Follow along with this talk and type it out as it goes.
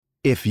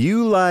If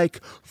you like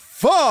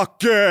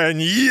fucking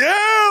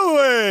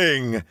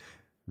yelling,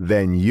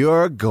 then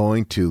you're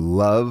going to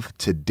love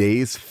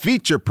today's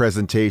feature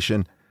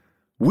presentation.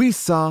 We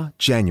saw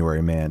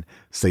January Man,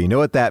 so you know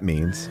what that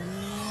means.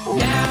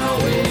 Now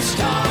it's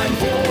time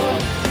for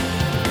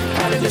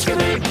How Did This Get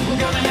Made? We're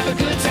gonna have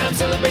a good time,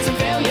 celebrate some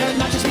failure,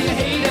 not just be a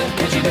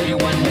hater, cause you know you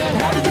wonder,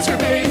 how did this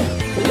get made?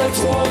 Let's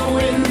wallow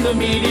in the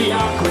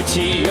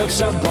mediocrity of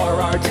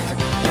subpar art.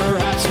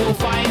 Perhaps we'll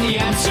find the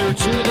answer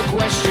to the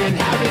question,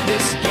 how did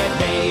this get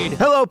made?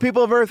 Hello,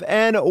 people of Earth,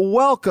 and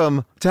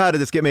welcome to How Did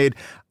This Get Made?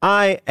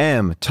 I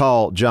am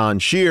Tall John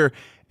Shear,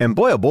 and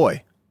boy, oh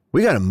boy,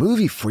 we got a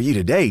movie for you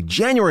today.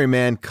 January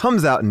Man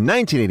comes out in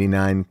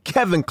 1989.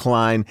 Kevin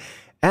Kline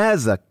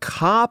as a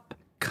cop,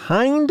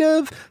 kind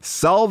of,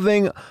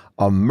 solving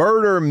a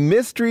murder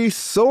mystery,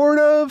 sort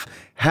of,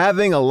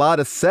 having a lot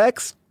of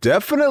sex,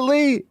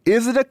 definitely.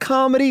 Is it a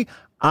comedy?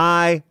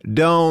 I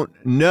don't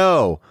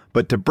know.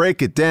 But to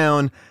break it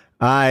down,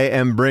 I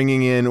am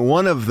bringing in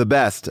one of the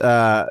best,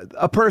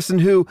 a person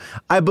who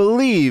I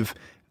believe,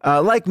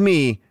 like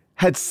me,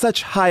 had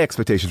such high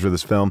expectations for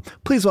this film.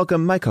 Please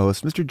welcome my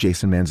co-host, Mr.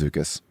 Jason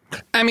Mantzoukas.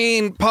 I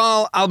mean,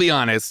 Paul, I'll be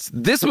honest.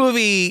 This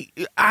movie,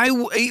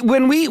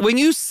 when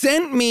you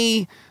sent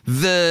me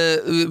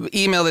the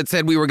email that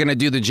said we were going to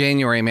do the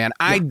January Man,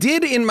 I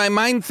did in my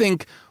mind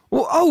think,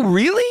 well, oh,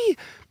 really?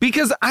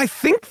 Because I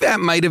think that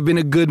might have been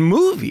a good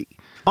movie.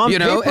 On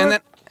paper? And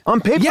then on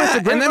paper, yeah, it's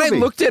a great and then movie. I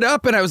looked it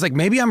up and I was like,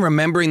 maybe I'm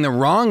remembering the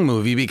wrong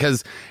movie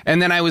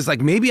and then I was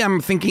like, maybe I'm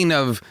thinking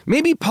of,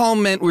 maybe Paul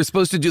meant we're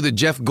supposed to do the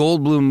Jeff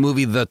Goldblum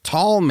movie, The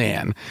Tall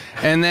Man.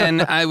 And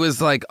then I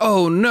was like,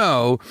 oh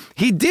no,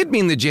 he did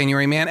mean the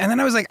January Man. And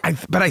then I was like,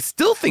 but I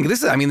still think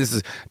this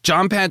is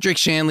John Patrick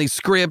Shanley's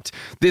script.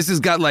 This has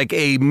got like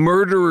a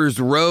murderer's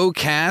row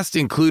cast,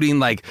 including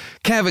like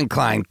Kevin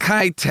Kline,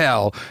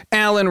 Keitel,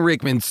 Alan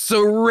Rickman,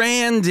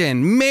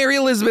 Sarandon, Mary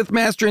Elizabeth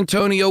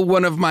Mastrantonio,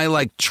 one of my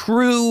like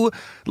true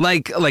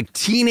like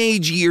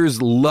teenage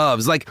years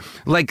loves. Like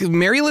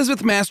Mary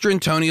Elizabeth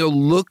Mastrantonio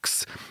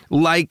looks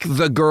like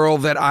the girl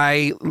that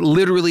I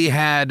literally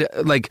had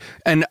like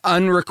an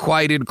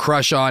unrequited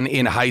crush on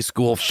in high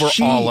school for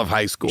all of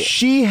high school.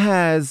 She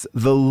has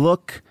the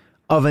look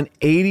of an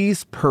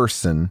 80s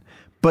person,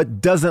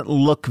 but doesn't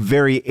look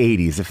very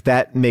 80s, if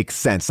that makes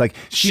sense. Like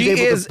she's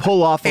able to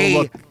pull off a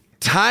look.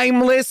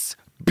 Timeless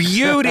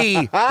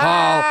beauty,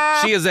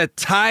 Paul. She is a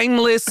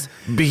timeless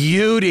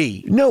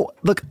beauty. No,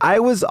 look, I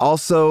was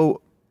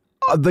also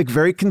like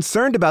very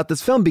concerned about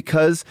this film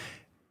because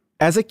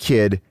as a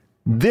kid,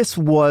 this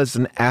was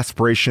an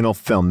aspirational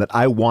film that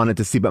I wanted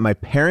to see, but my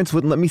parents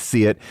wouldn't let me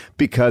see it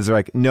because they're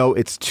like, no,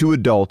 it's too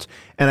adult.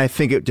 And I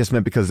think it just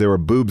meant because there were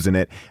boobs in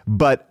it.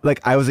 But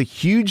like, I was a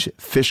huge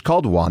Fish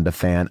Called Wanda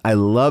fan. I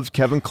loved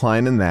Kevin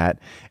Kline in that.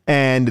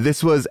 And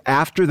this was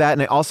after that.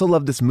 And I also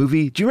loved this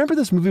movie. Do you remember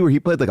this movie where he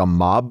played like a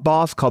mob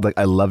boss called like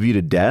I Love You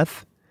to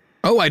Death?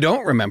 Oh, I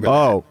don't remember that.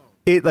 Oh,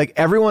 it like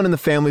everyone in the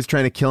family's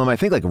trying to kill him. I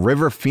think like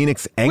River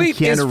Phoenix and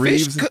Keanu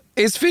Reeves.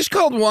 Is Fish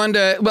Called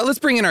Wanda? Well, let's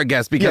bring in our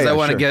guest because I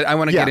want to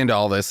get into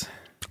all this.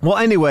 Well,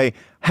 anyway,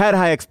 had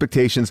high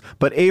expectations,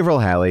 but Avril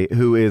Halley,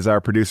 who is our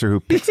producer who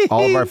picks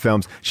all of our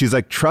films, she's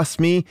like, trust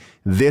me,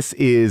 this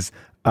is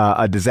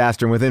a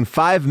disaster. And within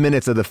 5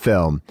 minutes of the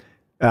film,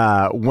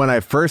 when I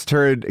first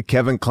heard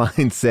Kevin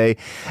Kline say,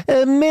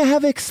 may I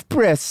have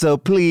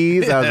espresso,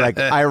 please? I was like,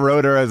 I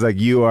wrote her, I was like,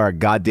 you are a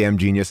goddamn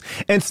genius.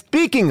 And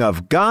speaking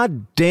of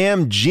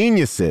goddamn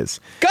geniuses.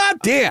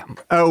 Goddamn!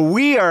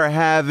 We are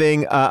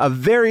having a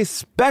very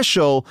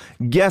special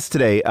guest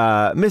today.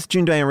 Miss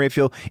June Diane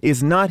Raphael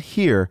is not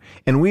here,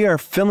 and we are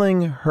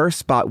filling her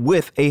spot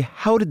with a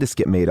How Did This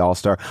Get Made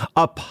All-Star,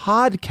 a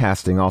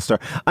podcasting All-Star,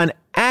 an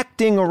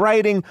acting,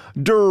 writing,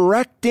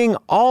 directing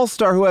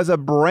all-star who has a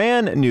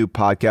brand new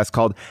podcast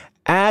called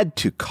Add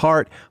to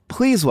Cart.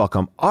 Please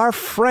welcome our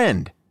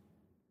friend,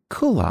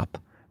 Kulap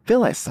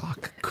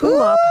Vilaysack.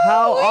 Kulap,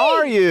 how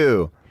are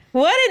you?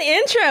 What an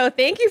intro.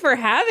 Thank you for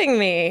having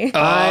me.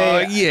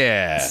 Oh,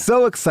 yeah.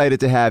 So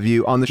excited to have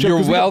you on the show.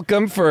 You're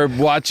welcome for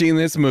watching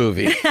this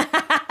movie.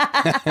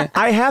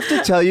 I have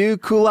to tell you,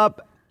 Kulap,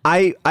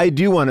 I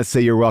do want to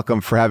say you're welcome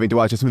for having to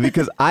watch this movie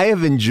because I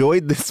have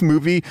enjoyed this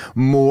movie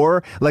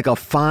more like a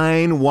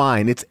fine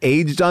wine. It's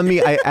aged on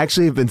me. I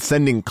actually have been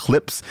sending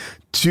clips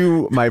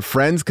to my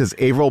friends because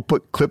Avril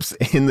put clips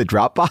in the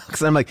Dropbox.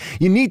 And I'm like,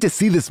 you need to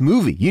see this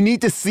movie. You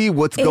need to see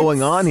what's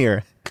going on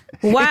here.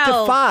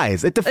 Wow.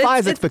 It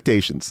defies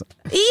expectations.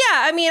 Yeah,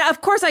 I mean,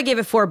 of course I gave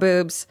it 4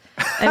 boobs.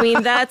 I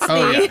mean, that's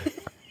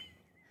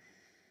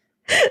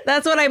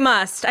that's what I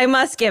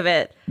must give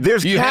it.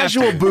 There's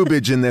casual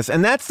boobage in this,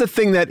 and that's the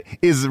thing that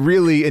is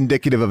really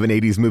indicative of an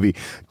 80s movie.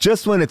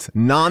 Just when it's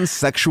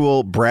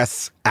non-sexual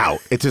breasts out.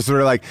 It's just sort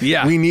of like,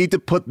 we need to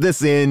put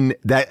this in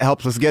that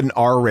helps us get an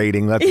R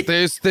rating.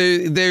 There's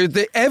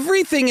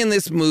everything in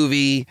this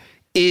movie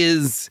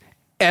is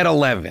at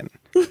 11.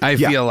 I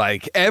feel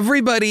like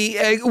everybody,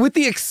 with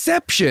the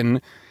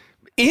exception,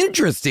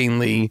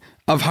 interestingly,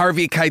 of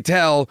Harvey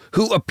Keitel,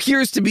 who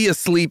appears to be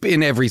asleep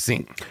in every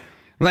scene.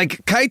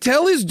 Like,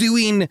 Keitel is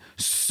doing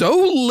so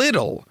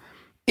little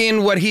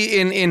in what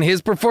in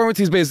his performance,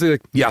 he's basically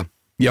like, yeah,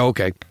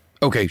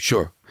 okay,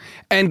 sure.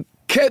 And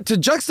to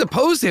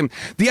juxtapose him,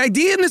 the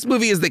idea in this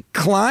movie is that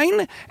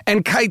Kline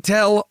and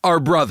Keitel are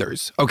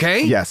brothers,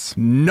 okay? Yes.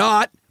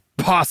 Not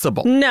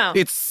possible. No.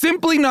 It's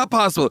simply not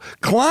possible.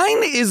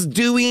 Kline is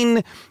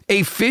doing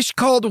a Fish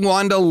Called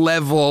Wanda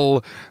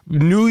level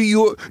New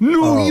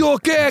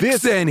York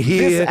accent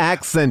here. This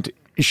accent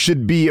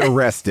should be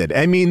arrested.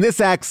 I mean, this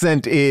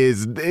accent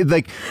is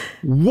like,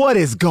 what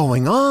is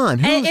going on?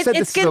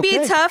 It's going to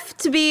be tough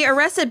to be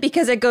arrested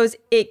because it goes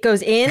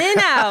in and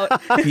out.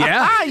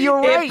 Yeah,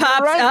 you're right. It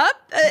pops up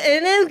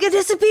and then it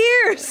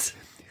disappears.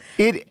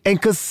 And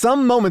because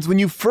some moments when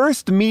you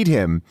first meet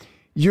him,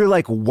 you're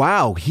like,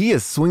 wow, he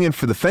is swinging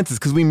for the fences,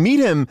 because we meet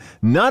him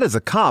not as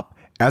a cop,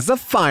 as a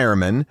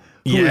fireman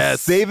who is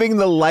saving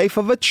the life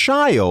of a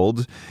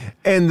child.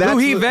 And that's who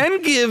he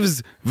then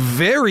gives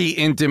very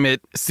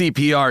intimate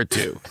CPR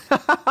to.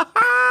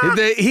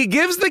 He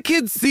gives the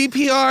kid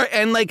CPR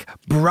and like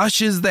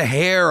brushes the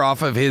hair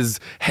off of his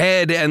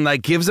head and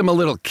like gives him a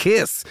little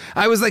kiss.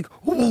 I was like,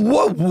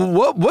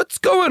 what's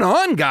going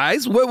on,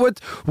 guys?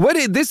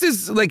 This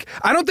is like,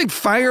 I don't think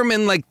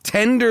firemen like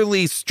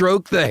tenderly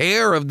stroke the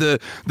hair of the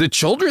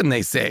children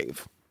they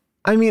save.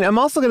 I mean, I'm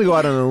also going to go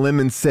out on a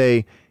limb and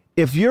say,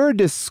 if you're a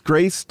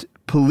disgraced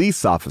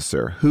police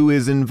officer who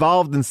is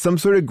involved in some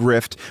sort of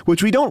grift,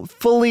 which we don't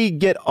fully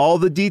get all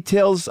the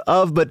details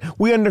of, but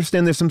we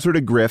understand there's some sort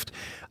of grift,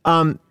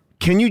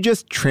 can you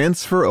just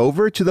transfer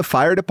over to the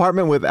fire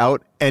department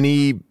without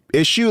any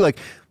issue? Like,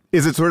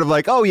 is it sort of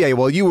like, oh, yeah,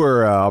 well, you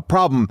were a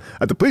problem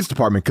at the police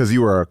department because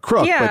you were a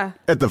crook. Yeah.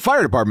 But at the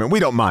fire department, we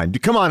don't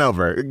mind. Come on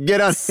over.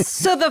 Get on.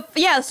 So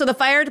the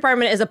fire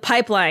department is a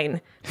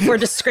pipeline for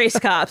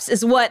disgraced cops,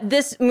 is what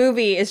this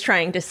movie is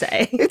trying to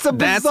say. It's a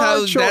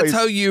bizarre choice. That's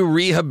how you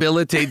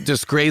rehabilitate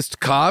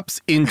disgraced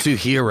cops into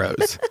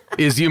heroes,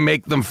 is you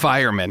make them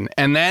firemen.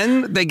 And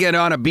then they get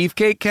on a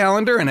beefcake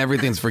calendar and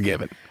everything's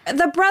forgiven.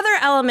 The brother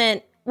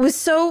element was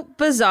so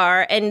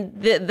bizarre, and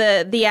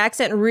the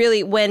accent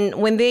really,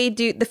 when they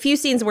do the few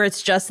scenes where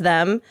it's just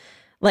them,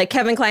 like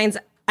Kevin Kline's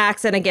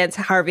accent against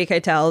Harvey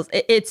Keitel's,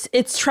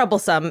 it's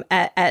troublesome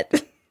at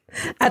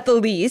the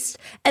least.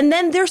 And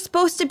then they're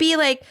supposed to be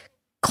like,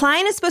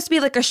 Kline is supposed to be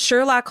like a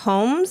Sherlock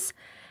Holmes,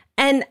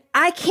 and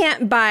I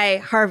can't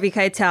buy Harvey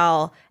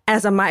Keitel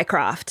as a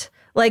Mycroft.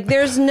 Like,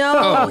 there's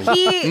no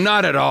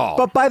not at all.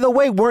 But by the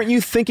way, weren't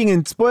you thinking,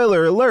 and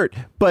spoiler alert,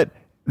 but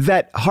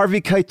that Harvey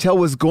Keitel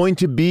was going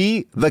to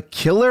be the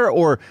killer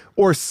or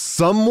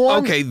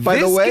someone? Okay, by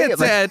the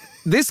way,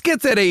 this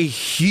gets at a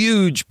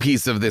huge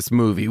piece of this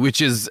movie, which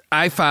is,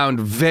 I found,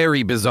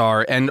 very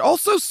bizarre and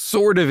also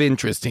sort of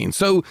interesting.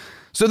 So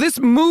this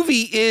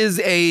movie is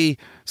a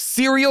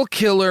serial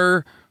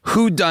killer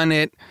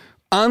whodunit.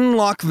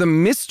 Unlock the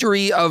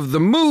mystery of the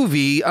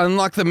movie,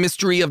 unlock the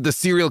mystery of the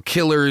serial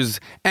killer's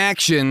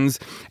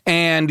actions,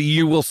 and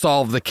you will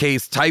solve the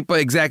case. Type of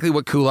exactly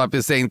what Kulap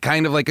is saying,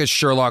 kind of like a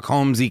Sherlock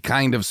Holmes-y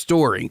kind of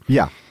story.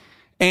 Yeah.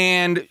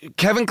 And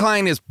Kevin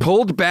Kline is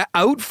pulled back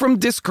out from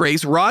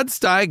disgrace. Rod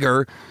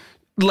Steiger,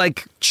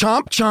 like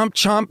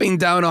chomping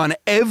down on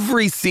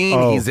every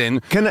scene he's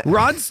in.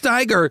 Rod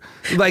Steiger,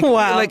 like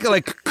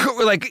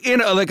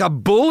a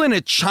bull in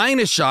a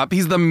china shop.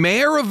 He's the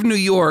mayor of New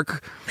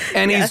York,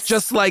 and he's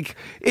just like,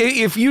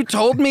 if you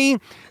told me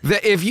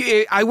that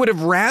I would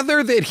have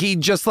rather that he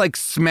just like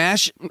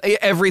smash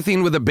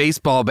everything with a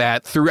baseball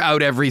bat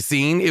throughout every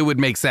scene. It would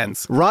make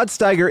sense. Rod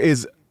Steiger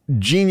is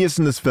genius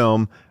in this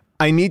film.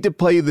 I need to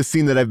play you the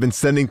scene that I've been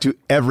sending to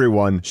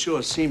everyone.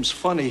 Sure seems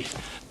funny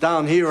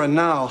down here and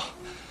now,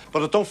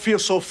 but it don't feel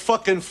so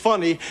fucking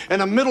funny in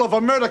the middle of a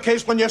murder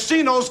case when you've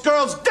seen those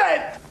girls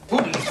dead.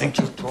 Who do you think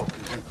you're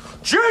talking to?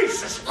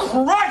 Jesus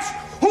Christ!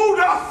 Who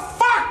the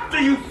fuck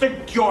do you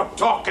think you're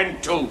talking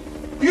to?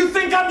 You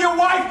think I'm your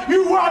wife?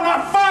 You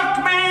wanna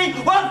fuck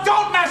me? Well,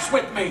 don't mess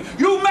with me.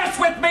 You mess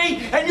with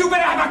me, and you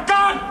better have a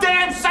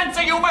goddamn sense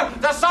of humor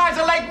the size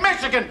of Lake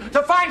Michigan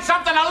to find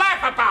something to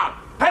laugh about.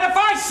 And if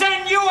I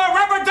send you a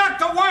rubber duck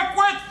to work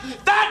with,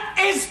 that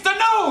is the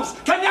news.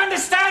 Can you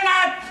understand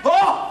that?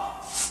 Oh!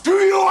 Do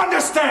you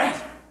understand?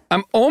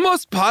 I'm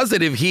almost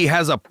positive he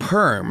has a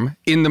perm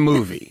in the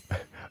movie.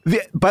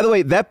 By the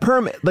way, that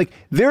perm, like,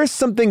 there's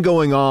something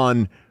going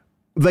on.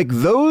 Like,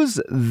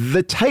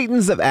 the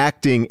titans of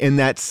acting in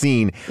that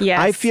scene. Yes.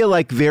 I feel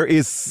like there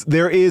is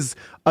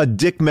a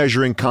dick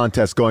measuring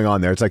contest going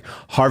on there. It's like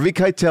Harvey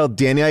Keitel,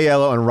 Danny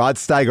Aiello, and Rod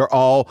Steiger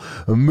all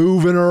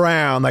moving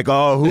around. Like,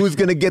 oh, who's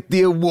going to get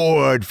the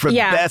award for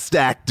best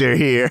actor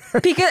here?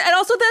 And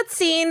also that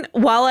scene,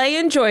 while I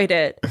enjoyed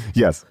it.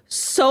 Yes.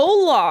 So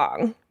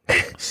long.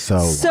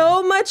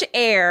 So much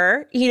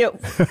air,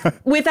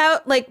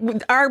 without, like,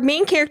 our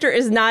main character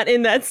is not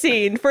in that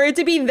scene. For it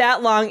to be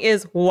that long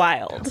is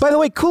wild. By the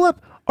way, Kulap,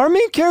 our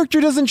main character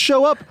doesn't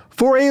show up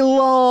for a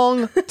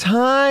long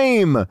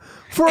time.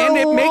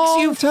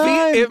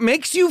 It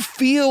makes you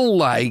feel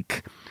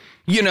like,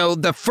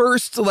 the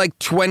first like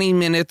 20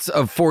 minutes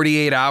of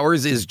 48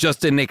 Hours is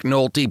just a Nick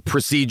Nolte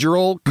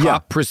procedural,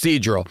 cop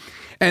procedural.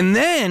 And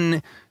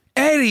then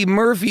Eddie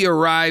Murphy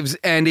arrives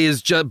and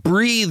is just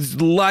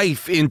breathes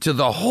life into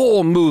the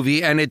whole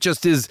movie, and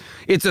it's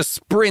a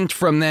sprint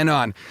from then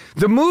on.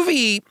 The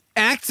movie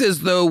acts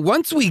as though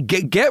once we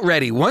get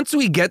ready, once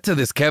we get to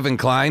this Kevin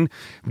Kline,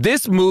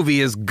 this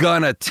movie is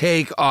gonna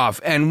take off.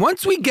 And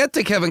once we get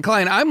to Kevin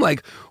Kline, I'm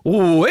like,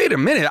 wait a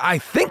minute, I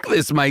think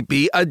this might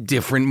be a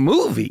different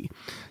movie.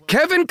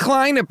 Kevin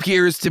Kline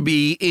appears to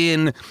be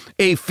in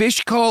A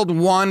Fish Called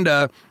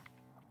Wanda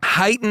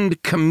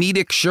heightened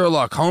comedic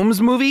Sherlock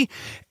Holmes movie.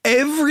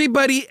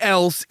 Everybody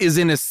else is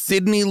in a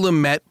Sidney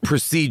Lumet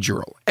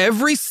procedural.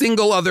 Every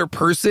single other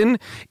person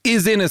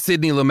is in a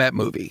Sidney Lumet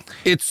movie.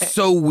 It's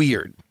so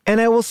weird. And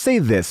I will say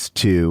this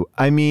too.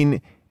 I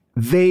mean,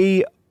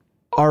 they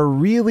are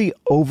really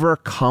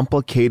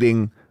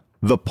overcomplicating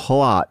the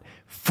plot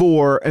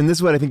for, and this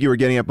is what I think you were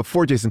getting at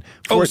before, Jason.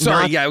 For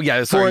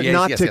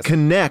not to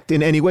connect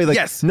in any way.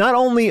 Like, not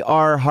only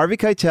are Harvey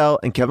Keitel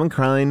and Kevin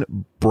Kline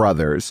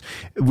brothers,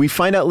 we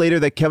find out later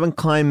that Kevin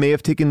Kline may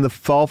have taken the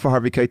fall for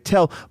Harvey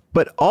Keitel,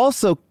 but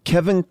also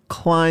Kevin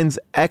Kline's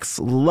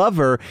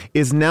ex-lover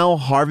is now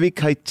Harvey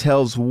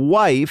Keitel's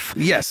wife.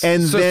 Yes.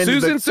 And so then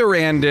Susan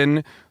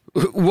Sarandon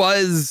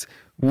was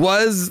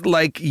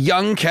like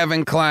young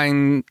Kevin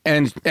Kline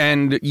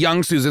and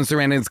young Susan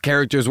Sarandon's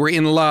characters were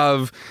in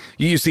love.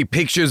 You see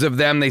pictures of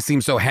them. They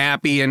seem so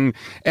happy and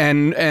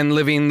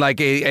living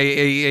like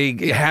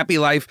a happy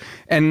life.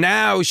 And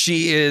now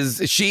she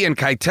and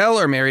Keitel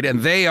are married,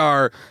 and they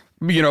are,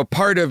 you know,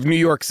 part of New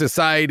York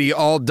society,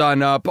 all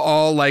done up,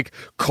 all like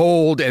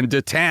cold and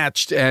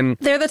detached. And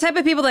they're the type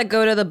of people that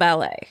go to the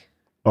ballet.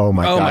 Oh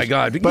my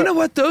God. But you know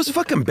what? Those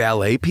fucking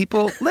ballet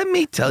people, let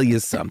me tell you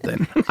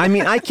something. I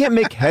mean, I can't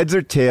make heads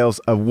or tails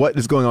of what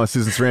is going on with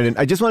Susan Sarandon.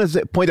 I just want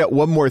to point out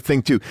one more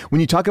thing, too. When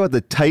you talk about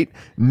the tight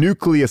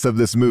nucleus of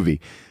this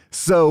movie.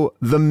 So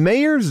the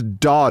mayor's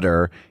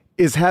daughter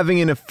is having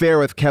an affair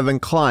with Kevin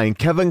Kline.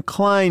 Kevin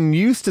Kline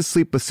used to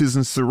sleep with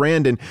Susan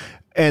Sarandon,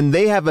 and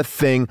they have a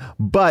thing,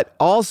 but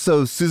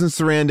also Susan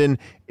Sarandon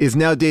is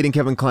now dating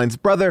Kevin Kline's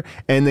brother,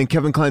 and then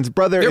Kevin Kline's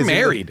brother They're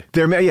married.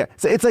 They're married, yeah.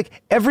 So it's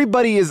like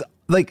everybody is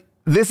like,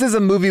 this is a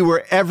movie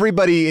where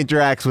everybody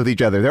interacts with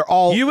each other. They're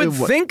all... You would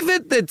think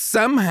that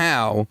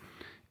somehow...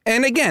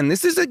 And again,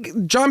 this is a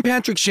John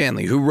Patrick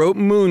Shanley who wrote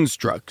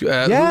Moonstruck,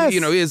 yes. who,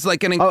 you know, is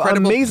like an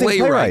incredible amazing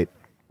playwright,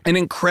 an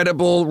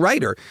incredible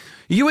writer.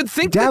 You would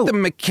think that the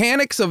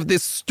mechanics of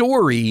this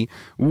story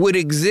would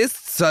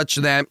exist such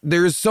that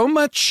there's so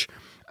much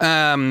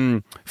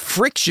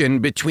friction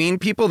between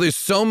people. There's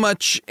so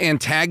much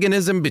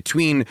antagonism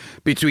between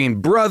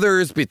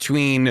brothers,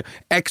 between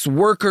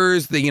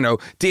ex-workers. Danny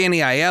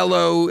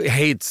Aiello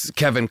hates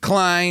Kevin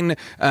Kline.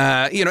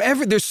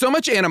 There's so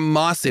much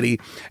animosity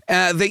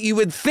that you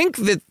would think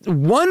that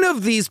one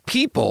of these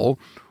people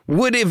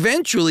would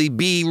eventually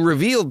be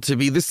revealed to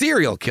be the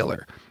serial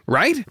killer.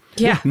 Right?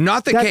 Yeah.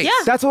 Not the case. Yeah.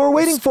 That's what we're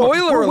waiting for.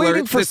 Spoiler We're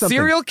alert, the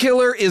serial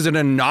killer is an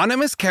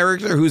anonymous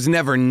character who's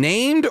never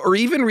named or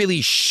even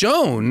really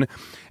shown.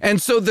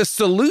 And so the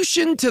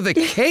solution to the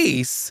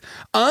case,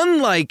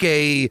 unlike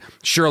a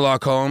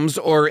Sherlock Holmes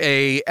or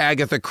a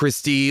Agatha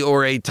Christie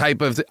or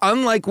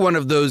unlike one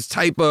of those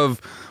type of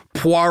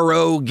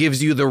Poirot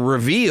gives you the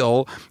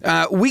reveal,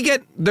 we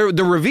get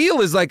the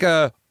reveal is like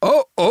oh,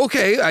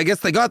 okay, I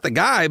guess they got the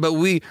guy, but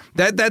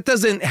that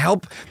doesn't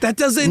help. That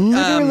doesn't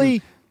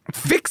literally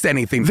fix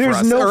anything for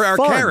us or our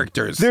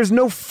characters. There's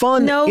no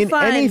fun in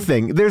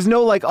anything. There's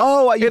no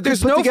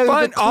there's no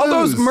fun. All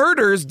those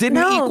murders didn't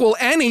equal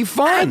any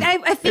fun. I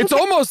think it's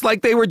almost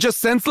like they were just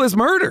senseless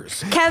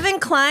murders. Kevin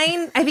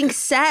Kline, I think,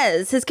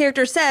 his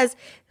character says,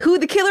 who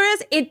the killer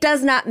is, it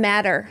does not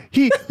matter.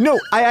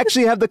 I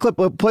actually have the clip.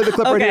 We'll play the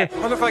clip right here. I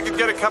wonder if I could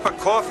get a cup of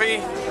coffee,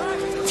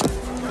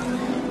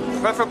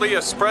 preferably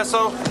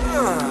espresso.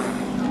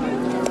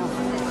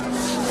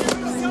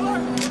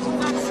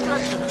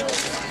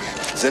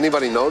 Does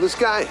anybody know this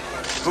guy?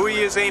 Who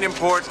he is ain't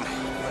important.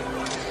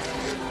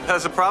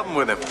 Has a problem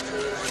with him.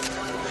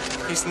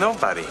 He's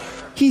nobody.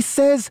 He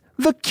says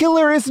the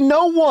killer is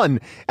no one.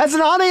 As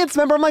an audience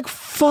member, I'm like,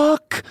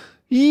 fuck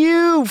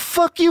you.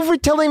 Fuck you for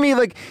telling me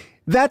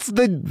that's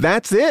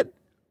it.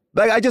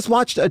 Like, I just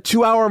watched a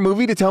 2-hour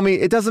movie to tell me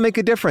it doesn't make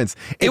a difference.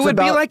 It would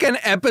be like an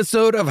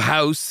episode of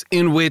House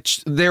in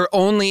which they're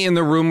only in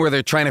the room where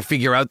they're trying to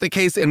figure out the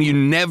case, and you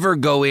never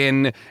go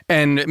in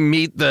and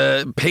meet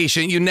the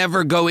patient. You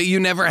never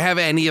have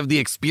any of the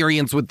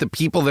experience with the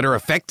people that are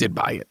affected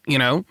by it, you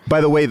know?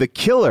 By the way, the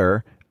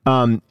killer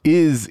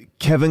is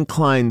Kevin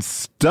Kline's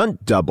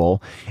stunt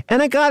double.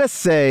 And I gotta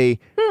say,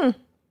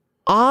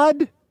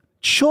 odd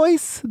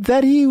choice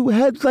that he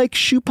had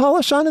shoe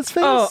polish on his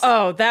face.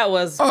 That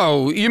was...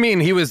 Oh, you mean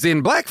he was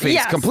in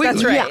blackface completely?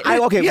 That's right.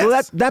 Yeah,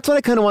 well, that's what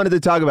I kind of wanted to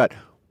talk about.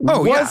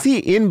 Was he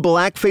in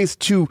blackface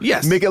to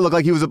make it look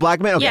like he was a black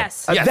man? Okay.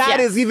 Yes.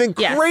 That is even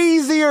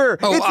crazier.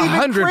 Oh, it's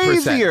even 100%.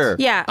 crazier.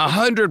 Yeah.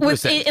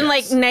 100%. In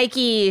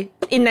Nikes,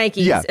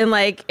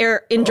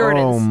 in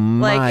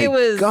Jordans. It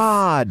was...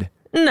 God.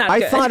 Not I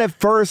good. thought at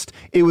first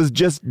it was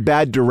just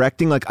bad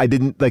directing. I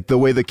didn't the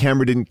way the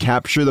camera didn't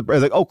capture the. I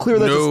was like, oh,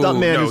 clearly that's a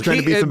stuntman who's trying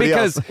to be somebody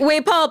else.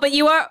 Wait, Paul, but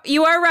you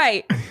are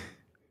right.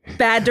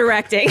 Bad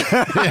directing.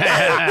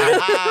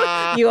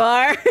 You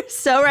are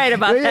so right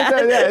about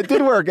that. Yeah, it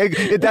did work.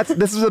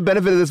 This is the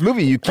benefit of this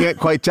movie. You can't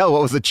quite tell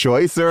what was a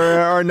choice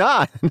or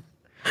not.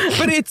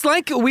 But it's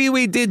like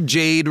we did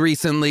Jade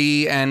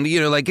recently, and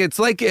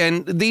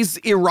and these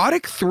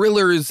erotic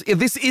thrillers.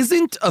 This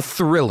isn't a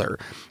thriller.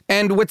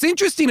 And what's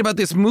interesting about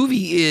this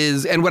movie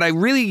is, and what I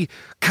really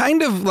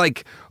kind of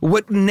like,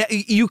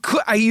 you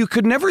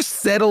could never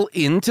settle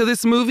into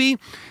this movie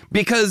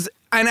because,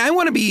 and I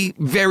want to be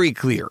very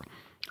clear,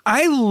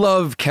 I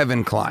love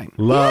Kevin Kline.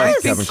 I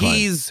think Kevin Kline.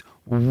 he's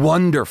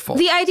wonderful.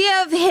 The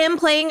idea of him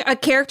playing a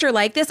character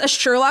like this, a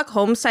Sherlock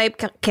Holmes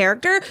type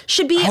character,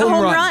 should be a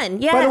home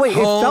run. Yes. By the way, it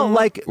felt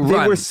like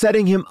they were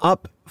setting him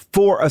up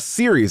for a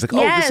series. Like,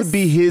 this would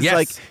be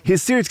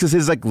his series, because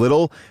his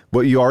little,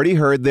 what you already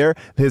heard there,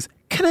 his,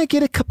 can I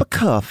get a cup of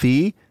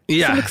coffee?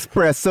 Yeah. Some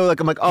espresso. Like,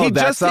 I'm like, he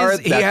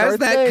has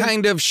that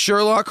kind of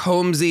Sherlock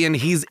Holmesy, and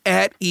he's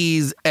at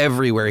ease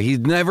everywhere. He's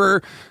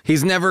never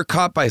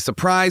caught by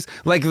surprise.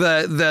 Like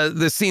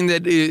the scene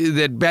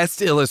that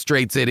best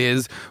illustrates it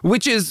is,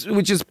 which is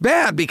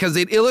bad because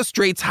it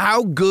illustrates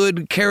how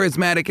good,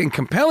 charismatic, and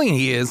compelling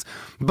he is.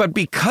 But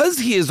because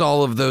he is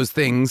all of those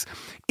things,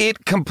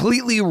 it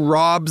completely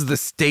robs the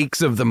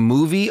stakes of the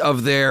movie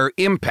of their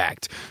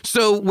impact.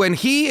 So when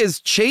he is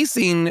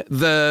chasing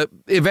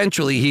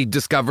eventually he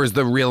discovers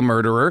the real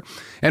murderer,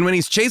 and when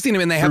he's chasing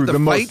him and they have the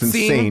fight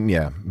scene,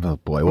 oh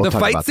boy, we'll the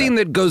talk fight about scene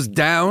that goes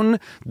down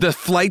the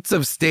flights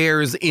of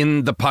stairs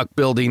in the Puck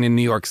Building in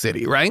New York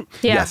City, right?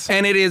 Yeah. Yes.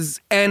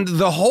 And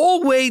the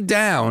whole way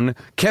down,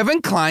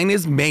 Kevin Kline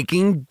is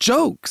making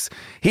jokes.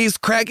 He's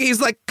cracking.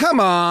 He's like, come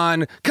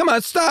on,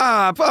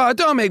 stop. Oh,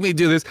 don't make me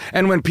do this.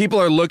 And when people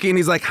are looking,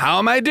 he's like, how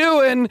am I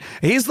doing?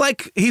 He's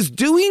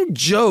doing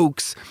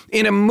jokes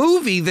in a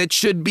movie that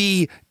should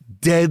be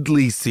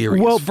deadly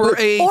serious. Well, or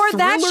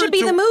that should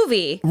be the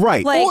movie.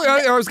 Right.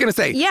 I was going to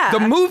say, yeah. the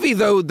movie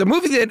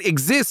that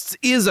exists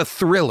is a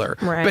thriller,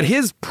 right. But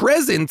his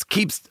presence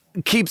keeps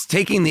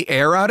taking the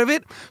air out of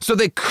it. So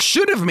they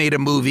should have made a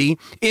movie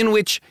in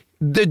which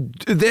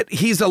that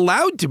he's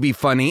allowed to be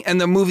funny, and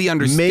the movie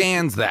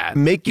understands that.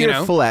 Make your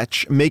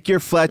Fletch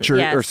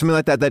or something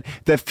like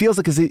that feels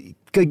like, because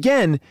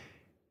again,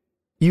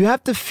 you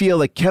have to feel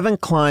like Kevin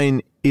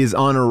Kline is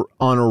on a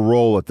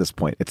roll at this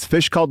point. It's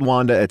Fish Called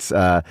Wanda. It's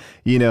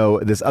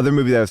this other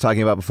movie that I was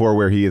talking about before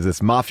where he is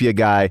this mafia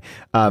guy.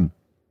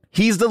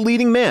 He's the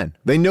leading man.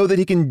 They know that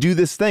he can do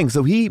this thing,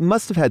 so he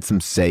must have had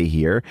some say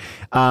here.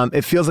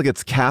 It feels like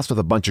it's cast with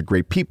a bunch of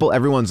great people.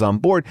 Everyone's on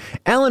board.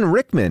 Alan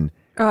Rickman.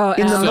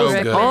 In the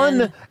most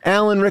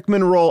un-Alan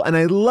Rickman role, and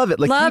I love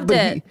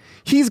it.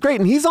 He's great,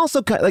 and he's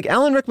also like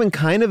Alan Rickman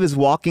kind of is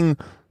walking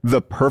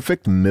the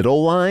perfect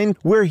middle line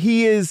where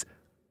he is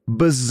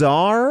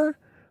bizarre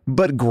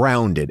but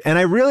grounded. And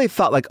I really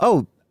thought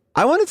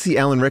I want to see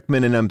Alan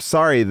Rickman, and I'm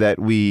sorry that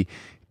we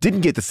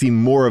didn't get to see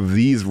more of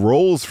these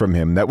roles from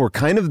him that were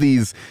kind of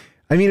these.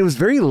 I mean, it was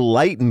very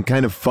light and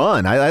kind of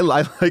fun. I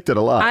liked it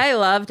a lot. I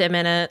loved him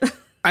in it.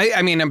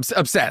 I mean, I'm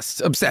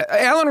obsessed.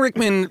 Alan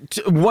Rickman,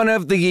 one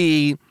of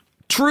the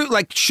true,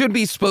 should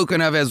be spoken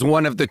of as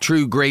one of the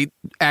true great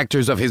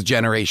actors of his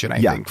generation,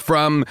 I think.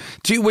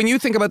 When you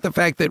think about the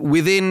fact that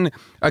within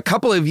a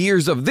couple of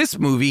years of this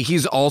movie,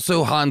 he's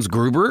also Hans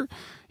Gruber.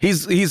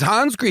 He's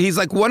Hans Gruber. He's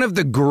like one of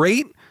the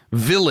great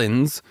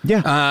villains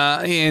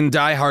in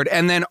Die Hard,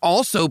 and then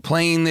also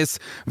playing this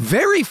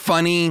very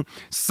funny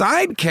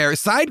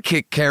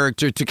sidekick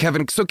character to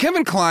Kevin. So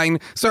Kevin Kline,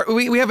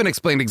 sorry, we haven't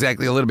explained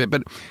exactly a little bit,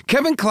 but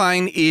Kevin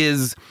Kline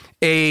is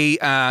he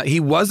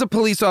was a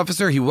police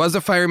officer, he was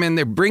a fireman.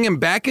 They bring him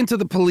back into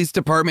the police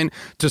department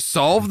to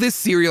solve this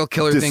serial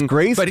killer thing.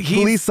 Disgraced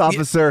police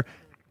officer.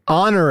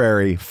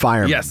 Honorary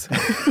fireman.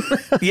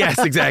 Yes,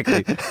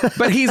 exactly.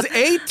 But he's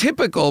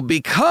atypical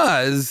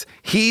because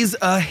he's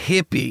a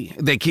hippie.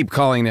 They keep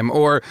calling him,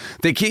 or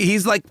he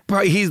lives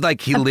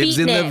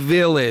in the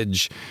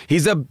village.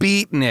 He's a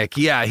beatnik.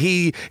 Yeah,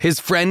 his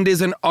friend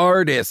is an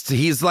artist.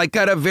 He's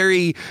got a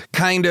very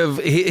kind of,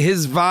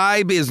 his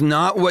vibe is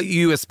not what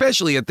you,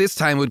 especially at this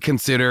time, would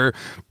consider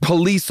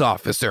police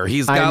officer.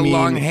 He's got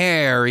long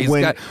hair.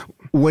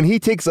 When he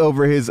takes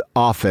over his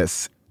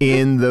office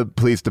in the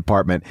police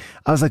department,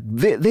 I was like,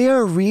 they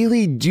are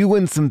really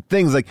doing some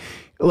things.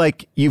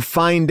 Like you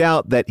find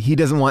out that he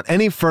doesn't want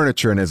any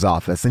furniture in his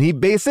office, and he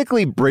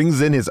basically brings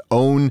in his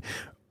own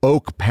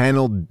oak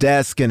paneled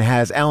desk and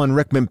has Alan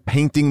Rickman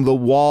painting the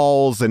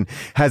walls and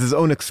has his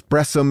own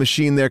espresso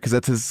machine there because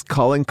that's his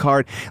calling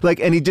card.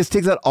 And he just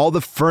takes out all the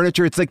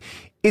furniture.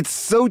 It's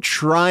so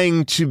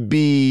trying to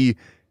be.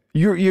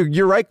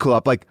 You're right,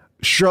 Kulap.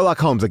 Sherlock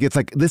Holmes,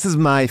 this is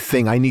my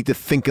thing. I need to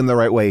think in the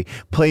right way,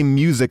 play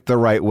music the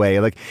right way.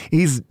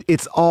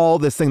 It's all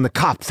this thing. The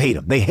cops hate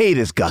him. They hate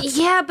his guts.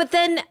 Yeah, but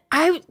then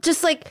I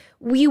just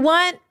you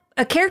want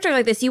a character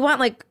like this. You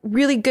want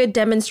really good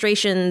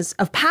demonstrations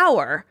of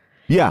power.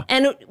 Yeah.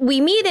 And we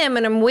meet him,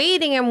 and I'm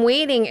waiting,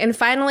 and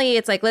finally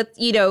it's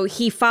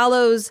he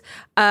follows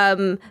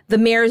the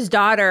mayor's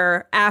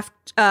daughter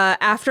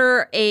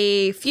after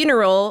a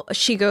funeral.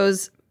 She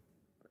goes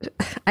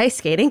ice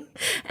skating.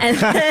 And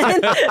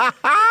then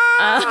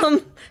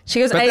she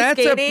goes ice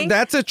skating.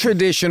 That's a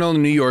traditional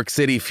New York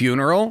City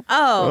funeral.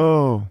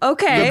 Oh.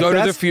 Okay. You go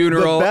to the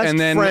funeral the best and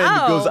then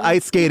friend goes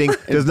ice skating.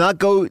 Does not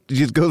go.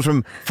 Just goes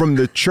from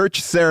the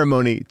church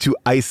ceremony to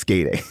ice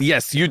skating.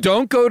 Yes, you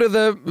don't go to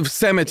the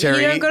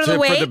cemetery You don't go to the for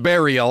wake? the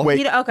burial.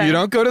 Wait. Okay. You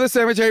don't go to the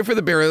cemetery for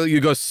the burial. You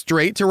go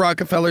straight to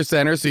Rockefeller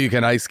Center so you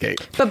can ice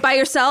skate. But by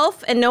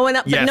yourself, and no one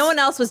else. Yes. No one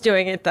else was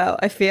doing it, though.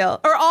 I feel,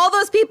 or all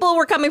those people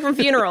were coming from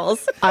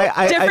funerals.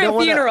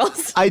 Different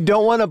funerals. I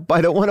don't want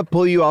to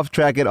pull you off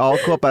track at all,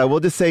 Kulap, but I will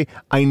just say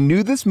I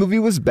knew this movie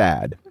was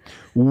bad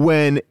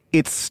when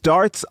it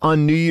starts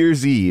on New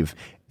Year's Eve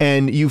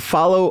and you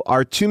follow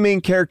our two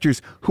main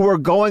characters who are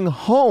going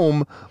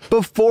home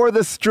before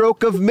the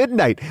stroke of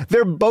midnight.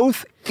 They're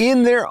both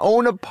in their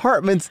own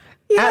apartments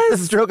at the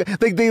stroke.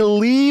 Like they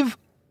leave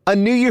a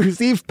New Year's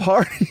Eve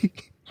party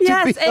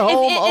to be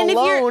home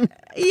alone.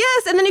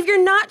 And then if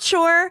you're not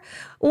sure,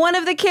 one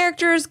of the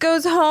characters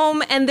goes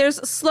home and there's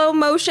slow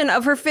motion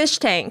of her fish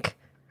tank.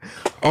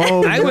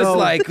 Oh, I was no.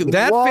 like,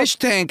 that What? fish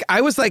tank,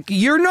 I was like,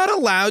 you're not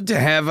allowed to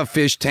have a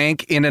fish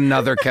tank in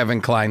another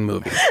Kevin Kline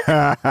movie.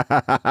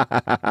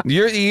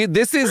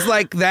 This is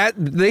like that.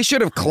 They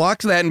should have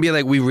clocked that and be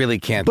like, we really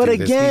can't But do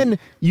this. again,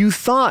 you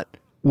thought,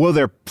 well,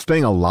 they're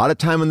spending a lot of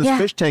time in this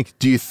fish tank.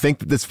 Do you think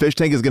that this fish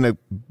tank is going to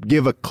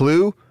give a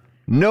clue?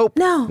 Nope.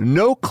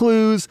 No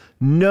clues.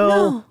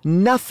 No.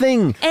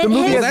 Nothing. And the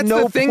movie has that's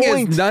no the thing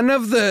point. is none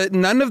of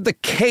the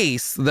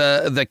case,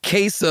 the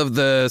case of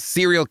the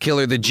serial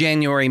killer, the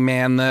January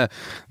man, none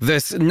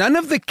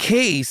of the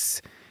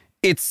case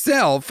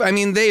itself. I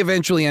mean, they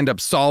eventually end up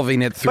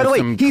solving it through By the way,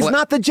 some he's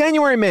not the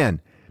January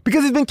man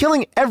because he's been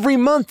killing every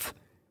month.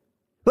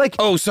 Like,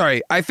 oh,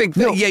 sorry. I think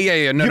that,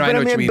 yeah. No, I know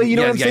what you mean. But you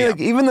know what I'm saying? Like,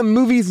 even the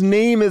movie's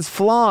name is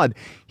flawed.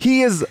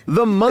 He is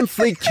the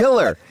monthly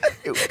killer.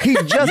 He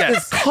just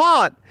is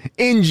caught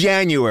in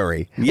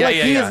January. He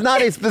is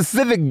not a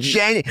specific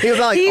January. He's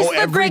not like, He's the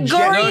every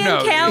Gregorian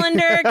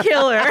calendar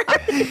killer.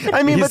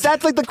 I mean, but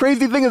that's like the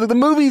crazy thing is like the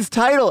movie's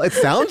title. It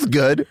sounds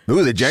good.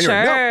 Ooh, the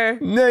January. Sure.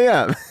 No,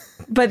 yeah.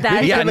 But that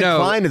Maybe Kevin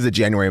Kline is a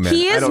January man.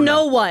 He is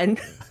no one.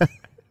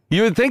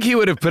 You would think he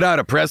would have put out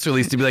a press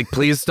release to be like,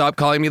 please stop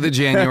calling me the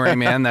January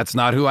man. That's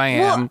not who I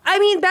am. Well, I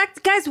mean,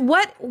 guys,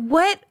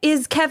 what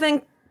is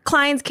Kevin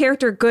Kline's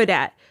character good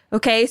at?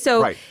 Okay,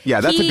 so right. Yeah,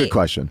 that's a good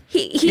question.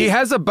 He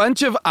has a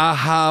bunch of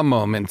aha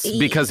moments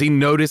because he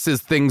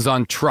notices things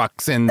on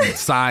trucks and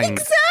signs.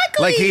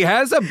 Exactly. Like he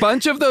has a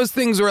bunch of those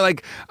things where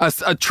like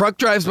a truck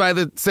drives by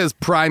that says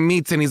Prime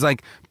Meats and he's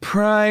like,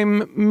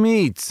 Prime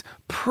Meats,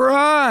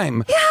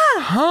 Prime. Yeah.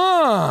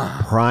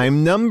 Huh.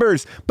 Prime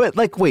numbers. But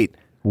like, wait,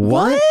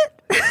 what?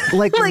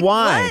 Like why?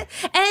 What?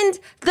 And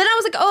then I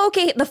was like, oh,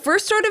 okay. The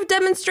first sort of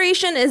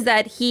demonstration is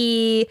that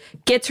he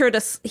gets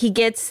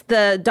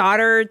the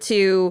daughter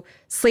to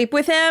sleep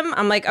with him.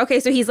 I'm like, okay,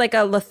 so he's like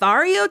a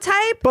Lothario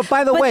type. But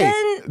by the way,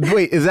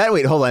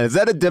 hold on. Is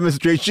that a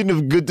demonstration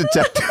of good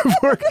detective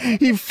work?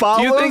 He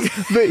follows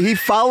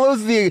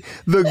the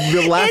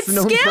last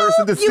known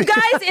person to see. You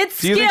guys, it's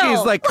skill. Do you think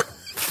he's like,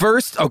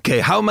 first, okay,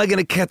 how am I going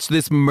to catch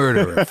this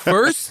murderer?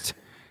 First,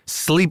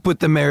 sleep with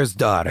the mayor's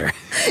daughter.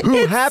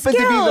 Who happened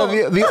to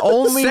be the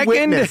only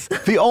witness.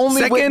 The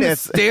only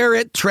witness. Stare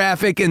at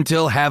traffic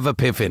until have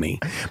epiphany.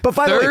 But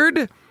by Third,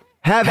 the way,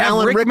 have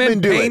Alan Rickman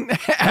do it.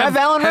 Have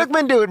Alan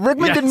Rickman do it.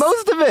 Rickman did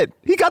most of it.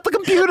 He got the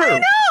computer. I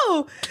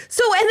know.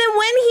 So, and then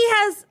when he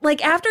has,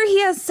 like, after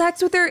he has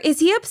sex with her, is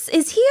he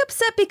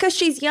upset because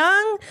she's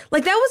young?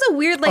 Like, that was a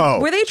weird,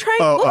 like, were they trying,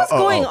 what was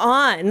going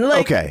on?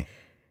 Like, okay.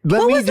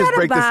 Let me just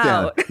break this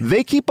down.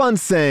 They keep on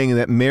saying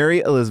that Mary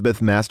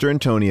Elizabeth Master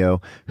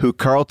Antonio, who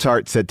Carl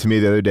Tart said to me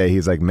the other day,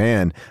 he's like,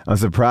 man, I'm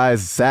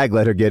surprised SAG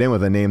let her get in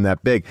with a name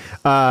that big.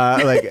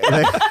 Carl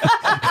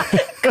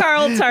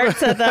Tart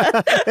said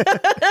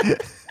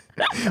that.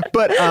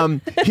 But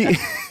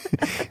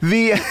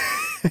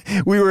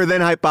we were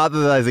then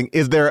hypothesizing,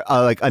 is there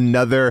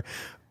another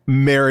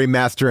Mary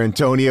Master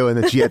Antonio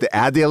and then she had to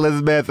add the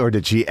Elizabeth, or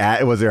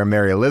was there a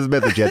Mary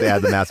Elizabeth and she had to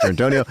add the Master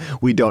Antonio?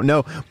 We don't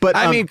know. But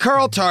I mean,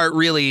 Carl Tart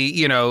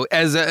really,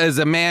 as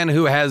a man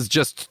who has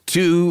just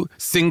two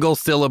single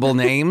syllable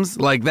names,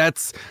 like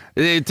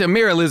to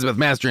Mary Elizabeth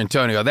Master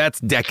Antonio, that's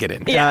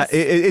decadent. Yes,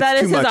 it's that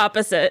is too his much.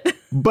 opposite.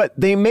 But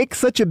they make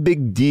such a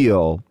big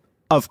deal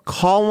of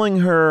calling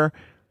her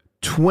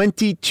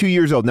 22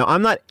 years old. Now,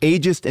 I'm not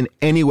ageist in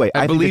any way.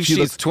 I believe think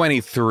she's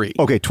 23.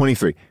 Okay,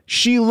 23.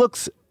 She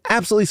looks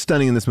absolutely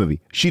stunning in this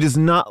movie. She does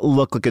not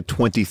look like a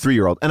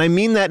 23-year-old. And I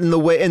mean that in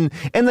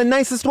the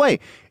nicest way.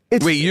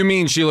 Wait, you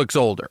mean she looks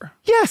older?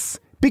 Yes,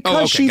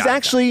 because she's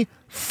actually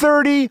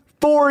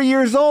 34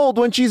 years old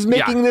when she's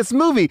making this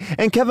movie.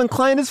 And Kevin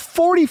Kline is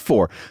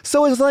 44.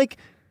 So it's like,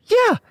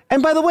 yeah.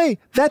 And by the way,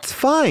 that's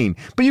fine.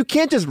 But you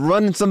can't just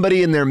run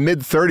somebody in their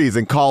mid-30s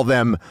and call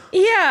them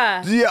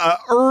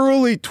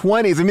early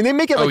 20s. I mean, they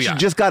make it like she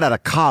just got out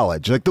of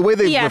college. Like the way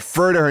they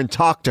refer to her and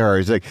talk to her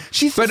is like,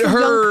 she's a young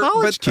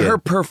college kid. Her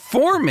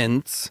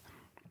performance,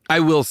 I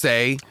will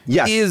say,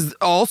 Yes. is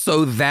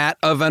also that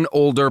of an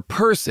older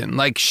person.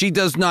 Like, she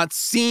does not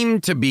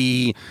seem to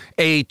be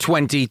a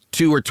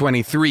 22 or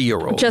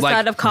 23-year-old. Just like,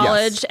 out of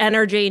college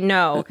energy,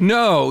 no.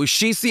 No,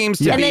 she seems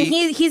to be. And then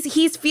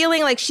he's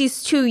feeling like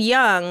she's too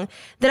young.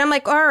 Then I'm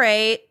like, all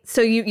right,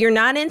 so you're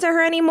not into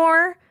her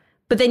anymore,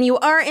 but then you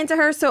are into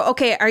her. So,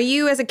 okay, are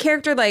you as a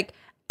character like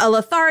a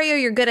Lothario,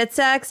 you're good at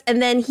sex?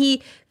 And then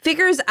he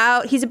figures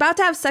out he's about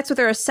to have sex with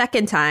her a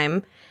second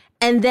time.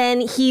 And then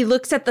he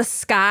looks at the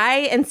sky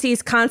and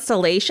sees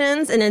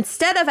constellations. And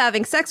instead of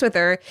having sex with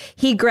her,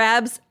 he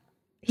grabs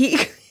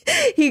what's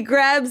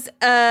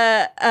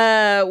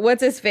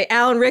his face?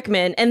 Alan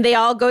Rickman, and they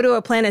all go to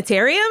a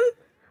planetarium.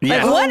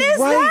 Yes. Like, what is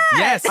that?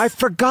 Yes. I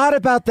forgot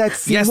about that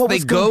scene. Yes, What they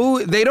was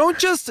go. They don't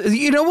just.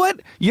 You know what?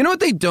 You know what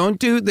they don't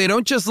do? They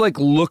don't just like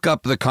look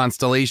up the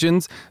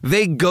constellations.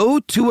 They go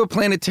to a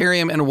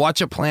planetarium and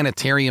watch a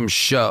planetarium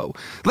show.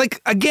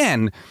 Like,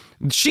 again,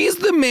 she's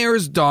the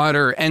mayor's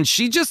daughter, and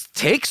she just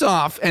takes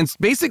off and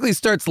basically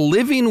starts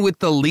living with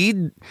the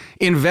lead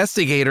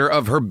investigator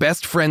of her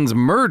best friend's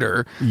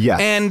murder. Yes.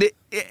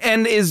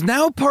 And is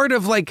now part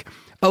of like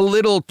a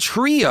little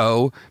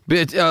trio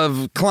bit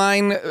of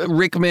Kline,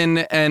 Rickman,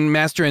 and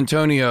Master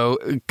Antonio,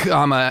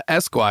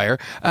 Esquire.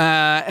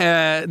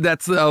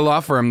 That's a law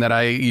firm that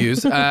I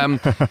use.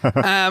 And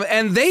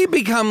they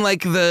become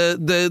like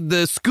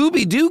the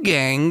Scooby-Doo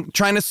gang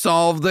trying to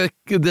solve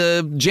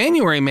the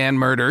January Man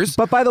murders.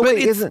 But by the way,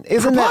 it's isn't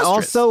that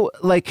preposterous. also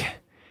like,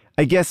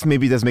 I guess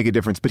maybe it does make a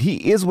difference, but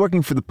he is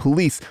working for the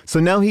police. So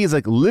now he's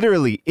like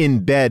literally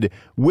in bed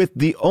with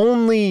the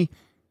only,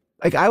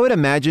 like, I would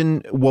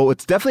imagine, well,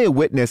 it's definitely a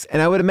witness,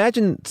 and I would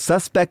imagine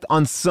suspect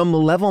on some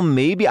level,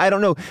 maybe. I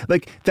don't know.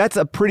 Like, that's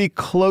a pretty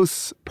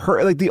close,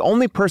 like, the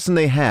only person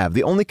they have,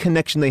 the only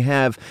connection they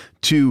have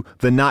to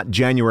the not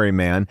January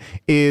Man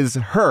is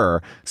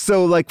her.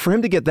 So, like, for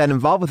him to get that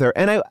involved with her,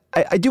 and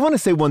I do want to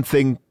say one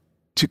thing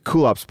to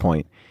Kulap's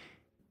point.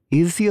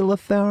 Is he a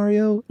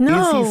Lothario?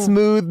 No. Is he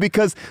smooth?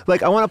 Because,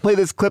 like, I want to play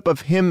this clip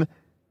of him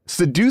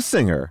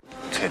seducing her.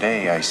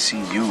 Today I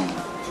see you,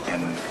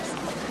 and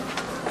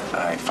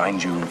I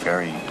find you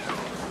very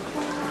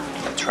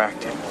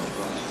attractive.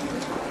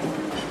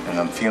 And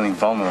I'm feeling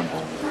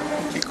vulnerable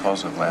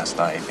because of last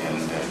night.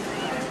 And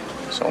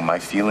so my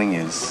feeling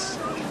is,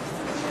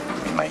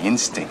 my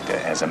instinct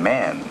as a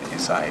man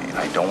is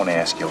I don't want to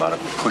ask you a lot of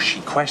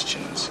pushy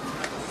questions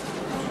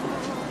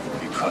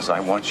because I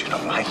want you to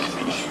like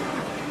me.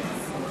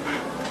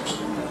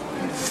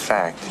 In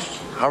fact,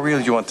 how real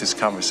do you want this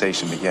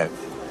conversation to get?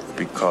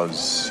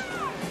 Because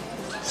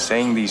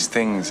saying these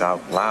things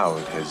out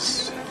loud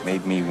has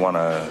made me want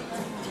to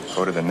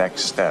go to the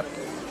next step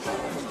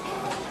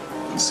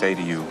and say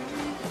to you,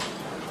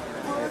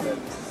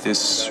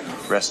 this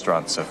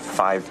restaurant's a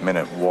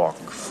 5-minute walk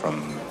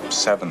from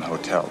 7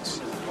 hotels.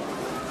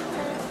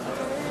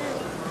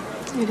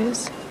 It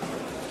is.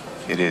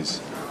 It is.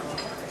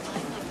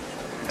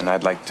 And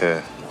I'd like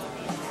to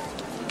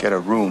get a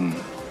room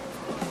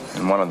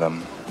in one of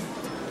them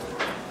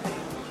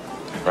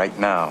right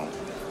now,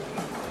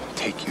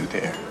 take you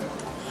there.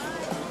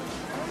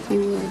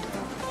 You would.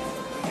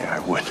 Yeah, I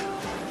would.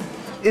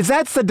 Is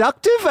that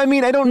seductive? I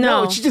mean, I don't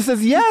know. She just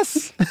says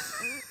yes.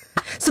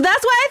 So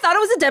that's why I thought it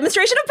was a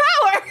demonstration of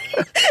power.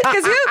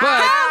 Because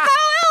how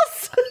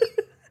else?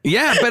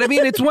 Yeah, but I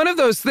mean, it's one of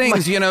those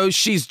things, you know,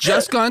 she's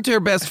just gone to her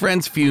best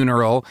friend's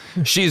funeral.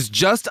 She's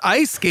just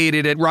ice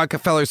skated at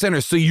Rockefeller Center,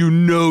 so you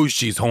know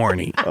she's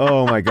horny.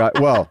 Oh, my God.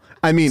 Well,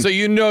 I mean. So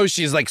you know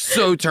she's like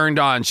so turned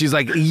on. She's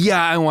like,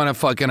 yeah, I want to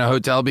fuck in a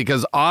hotel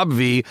because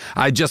obvi,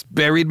 I just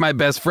buried my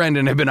best friend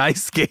and have been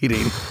ice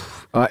skating.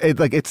 Oh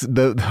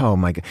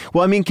my God.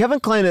 Well, I mean, Kevin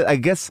Kline, I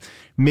guess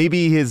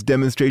maybe his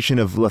demonstration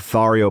of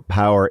Lothario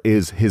power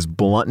is his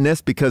bluntness,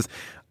 because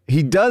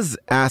he does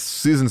ask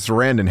Susan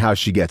Sarandon how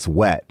she gets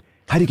wet.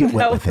 How do you get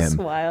wet with him?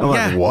 Wild. I'm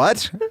like,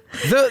 what?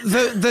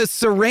 The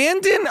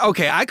Sarandon.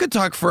 Okay, I could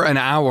talk for an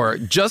hour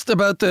just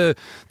about the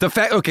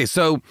fact. Okay,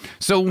 so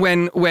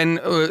when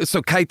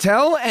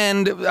Keitel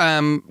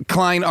and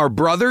Kline are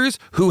brothers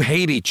who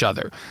hate each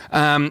other,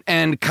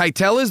 and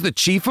Keitel is the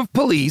chief of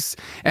police,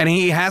 and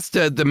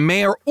the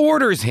mayor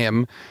orders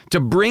him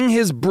to bring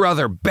his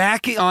brother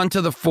back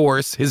onto the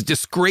force, his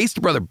disgraced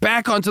brother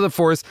back onto the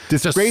force to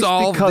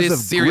solve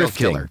this serial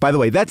killer. By the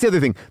way, that's the other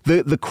thing.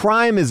 The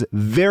crime is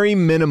very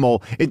minimal.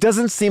 It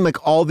doesn't seem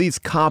like all these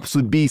cops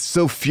would be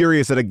so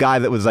furious at a guy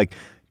that was like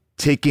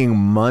taking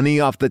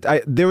money off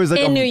the. There was like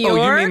in New York.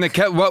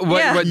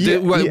 Oh, you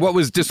mean what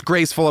was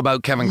disgraceful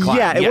about Kevin Kline?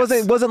 Yeah,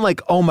 it wasn't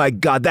like, oh my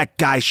God, that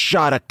guy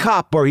shot a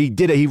cop or he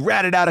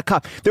ratted out a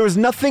cop. There was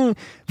nothing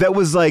that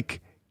was like.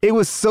 It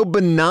was so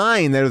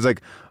benign that it was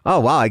like,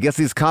 oh wow, I guess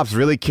these cops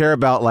really care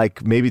about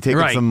like maybe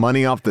taking some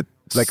money off the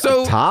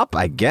top.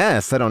 I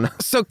guess I don't know.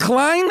 So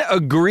Kline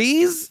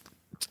agrees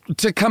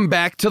to come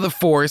back to the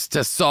force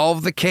to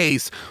solve the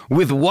case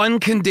with one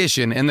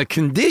condition, and the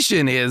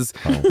condition is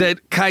that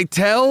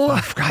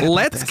Keitel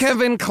lets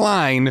Kevin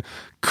Kline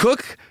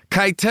cook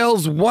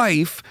Keitel's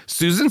wife,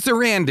 Susan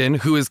Sarandon,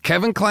 who is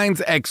Kevin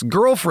Kline's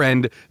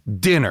ex-girlfriend,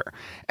 dinner.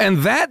 And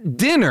that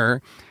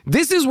dinner,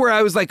 this is where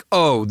I was like,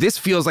 oh, this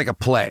feels like a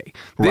play.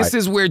 This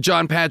is where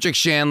John Patrick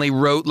Shanley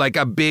wrote like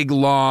a big,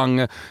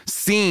 long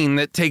scene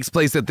that takes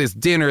place at this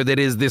dinner that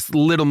is this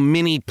little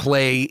mini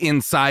play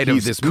inside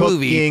of this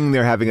movie.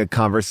 They're having a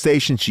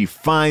conversation. She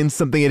finds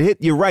something.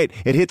 You're right.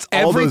 It hits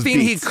all those Everything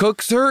he beats.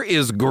 cooks her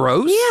is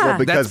gross. Yeah.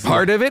 Well, That's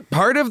part of it.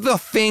 Part of the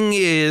thing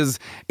is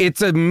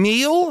it's a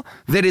meal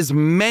that is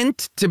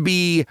meant to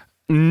be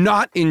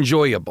not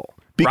enjoyable.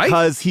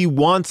 Because he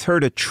wants her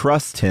to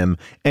trust him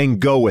and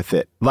go with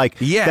it. Like,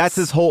 that's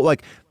his whole,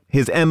 like,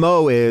 his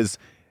MO is,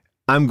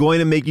 I'm going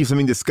to make you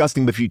something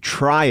disgusting, but if you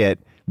try it,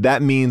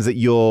 that means that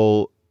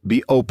you'll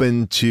be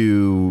open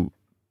to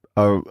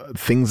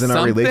things in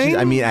our relationship.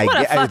 I mean,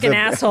 what a fucking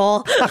asshole.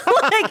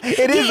 Like,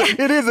 it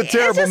is a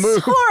terrible it's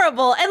move.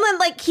 Horrible. And then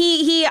like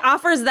he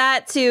offers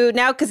that to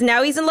because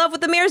now he's in love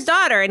with the mayor's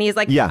daughter, and he's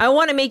like, I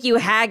want to make you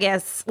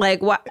haggis.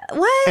 Like what?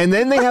 And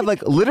then they have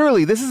like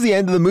literally, this is the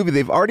end of the movie.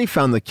 They've already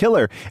found the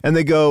killer, and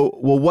they go,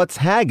 well, what's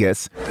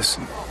haggis?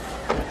 Listen,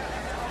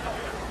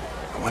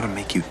 I want to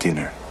make you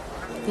dinner.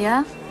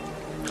 Yeah?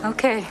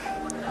 Okay.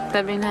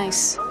 That'd be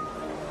nice.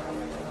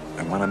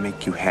 I want to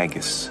make you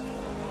haggis.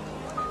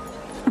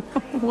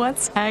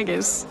 What's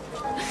haggis?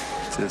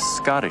 It's a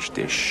Scottish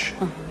dish.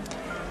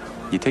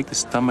 You take the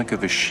stomach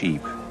of a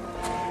sheep,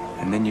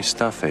 and then you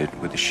stuff it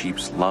with the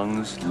sheep's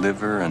lungs,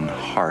 liver, and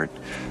heart,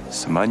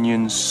 some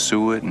onions,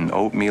 suet, and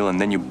oatmeal, and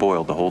then you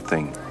boil the whole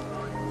thing.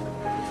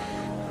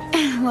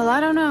 Well, I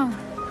don't know.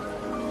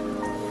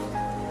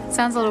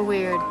 Sounds a little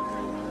weird.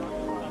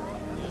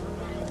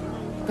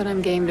 But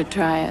I'm game to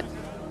try it.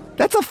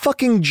 That's a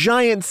fucking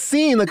giant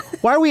scene. Like,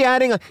 why are we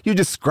adding you're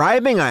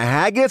describing a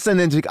haggis and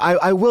then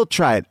I will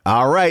try it.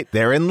 All right,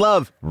 they're in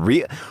love.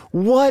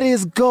 What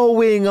is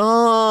going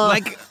on?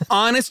 Like,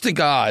 honest to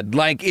God,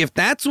 like if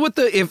that's what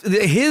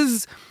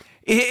I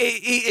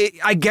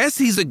guess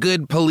he's a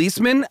good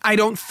policeman. I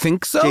don't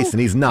think so. Jason,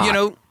 he's not. You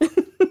know,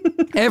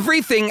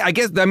 everything, I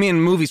guess, I mean,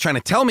 the movie's trying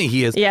to tell me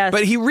he is. Yes.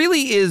 But he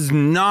really is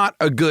not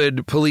a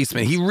good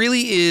policeman. He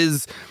really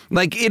is,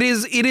 like, it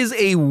is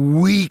a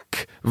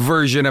weak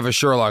version of a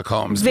Sherlock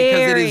Holmes.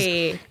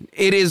 Very. Because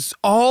it is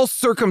all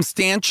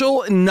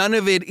circumstantial. None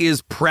of it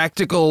is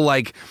practical,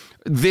 like,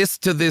 this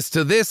to this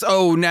to this.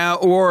 Oh, now,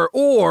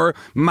 or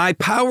my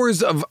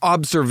powers of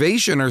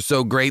observation are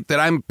so great that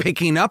I'm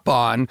picking up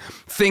on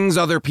things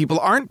other people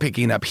aren't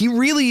picking up. He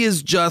really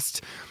is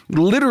just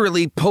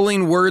literally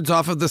pulling words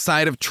off of the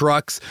side of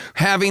trucks,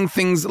 having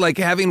things like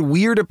having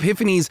weird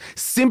epiphanies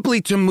simply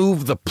to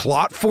move the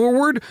plot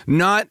forward.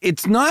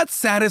 It's not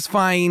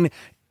satisfying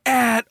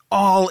at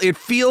all. It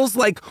feels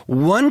like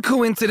one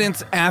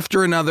coincidence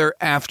after another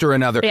after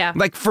another. Yeah.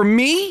 Like for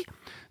me,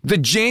 the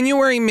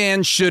January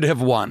Man should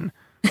have won.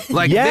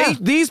 Like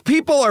these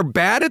people are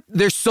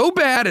they're so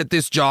bad at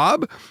this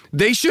job.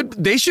 They should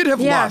have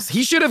lost.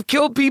 He should have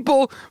killed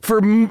people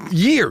for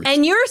years.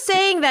 And you're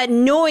saying that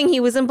knowing he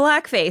was in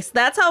blackface.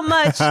 That's how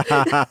much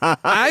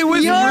I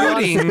was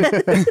rooting.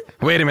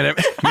 Wait a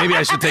minute. Maybe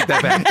I should take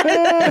that back.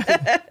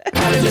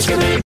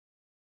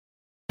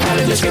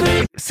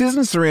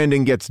 Susan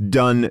Sarandon gets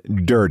done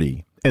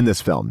dirty in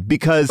this film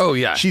because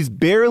she's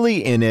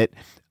barely in it.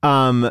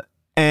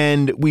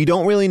 And we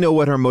don't really know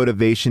what her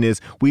motivation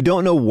is. We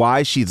don't know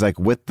why she's like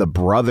with the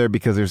brother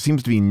because there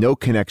seems to be no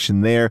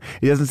connection there.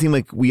 It doesn't seem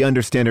like we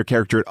understand her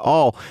character at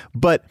all.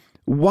 But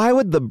why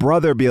would the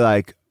brother be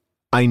like,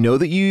 I know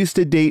that you used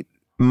to date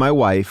my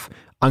wife.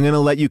 I'm going to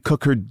let you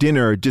cook her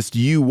dinner, just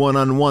you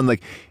one-on-one.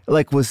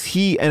 Like was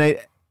he, and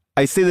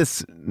I say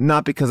this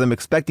not because I'm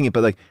expecting it,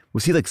 but like,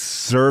 was he like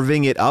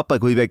serving it up?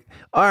 Like, would he be like,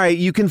 all right,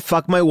 you can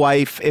fuck my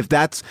wife. If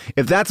that's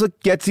what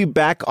gets you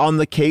back on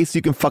the case,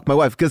 you can fuck my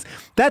wife. Because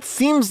that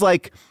seems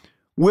like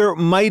where it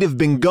might have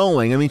been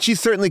going. I mean, she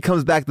certainly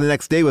comes back the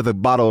next day with a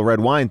bottle of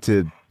red wine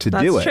to do it.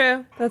 That's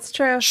true. That's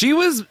true. She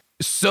was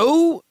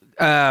so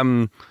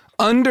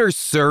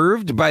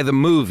underserved by the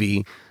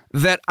movie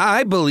that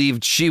I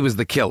believed she was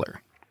the killer.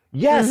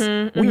 Yes.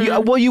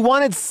 Well, you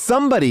wanted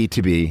somebody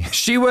to be.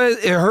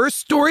 Her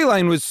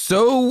storyline was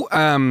so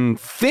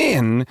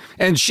thin,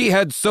 and she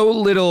had so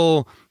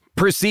little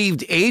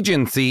perceived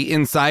agency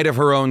inside of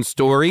her own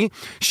story.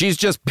 She's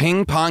just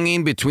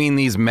ping-ponging between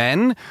these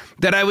men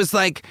that I was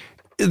like,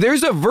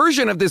 there's a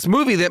version of this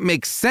movie that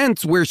makes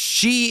sense where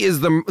she is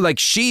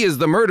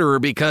the murderer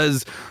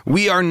because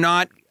we are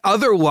not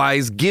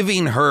otherwise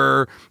giving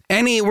her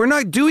we're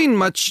not doing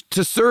much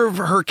to serve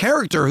her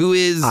character who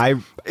is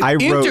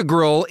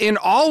integral in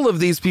all of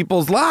these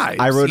people's lives.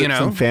 I wrote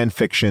some fan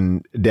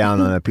fiction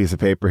down on a piece of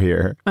paper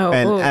here.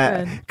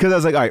 Because I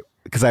was like, all right,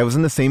 because I was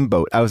in the same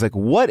boat. I was like,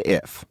 what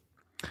if,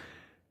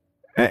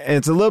 and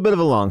it's a little bit of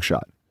a long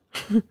shot,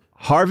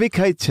 Harvey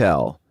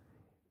Keitel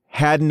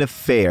had an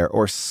affair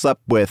or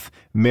slept with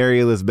Mary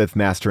Elizabeth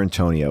Master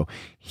Antonio.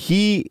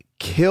 He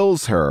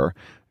kills her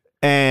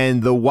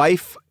and the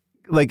wife,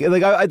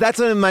 that's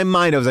in my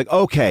mind. I was like,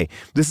 okay,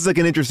 this is like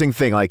an interesting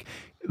thing. Like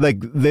like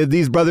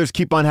these brothers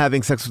keep on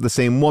having sex with the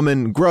same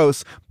woman,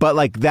 gross, but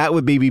like that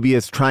would maybe be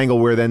a triangle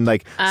where then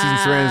like Susan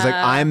Sarandon's like,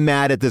 I'm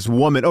mad at this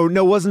woman. Oh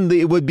no,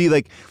 it would be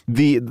like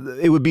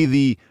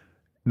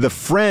the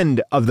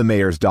friend of the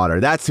mayor's daughter.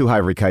 That's who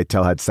Harvey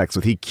Keitel had sex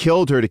with. He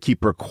killed her to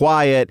keep her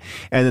quiet,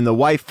 and then the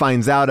wife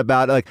finds out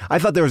about it. Like, I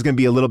thought there was going to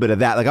be a little bit of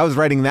that. Like, I was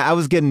writing that. I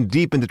was getting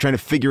deep into trying to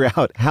figure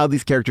out how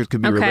these characters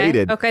could be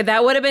related. Okay,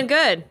 that would have been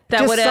good.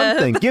 That would have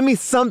something. Give me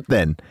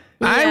something.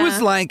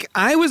 Yeah.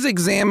 I was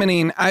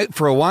examining,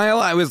 for a while,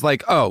 I was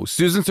like, oh,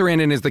 Susan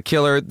Sarandon is the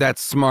killer.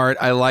 That's smart.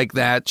 I like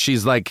that.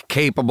 She's like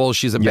capable.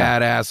 She's a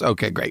badass.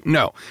 Okay, great.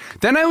 No.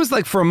 Then I was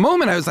like, for a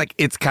moment, I was like,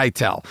 it's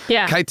Keitel.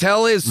 Yeah.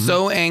 Keitel is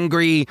so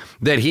angry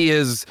that he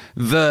is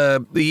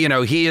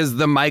he is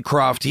the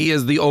Mycroft. He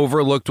is the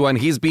overlooked one.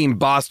 He's being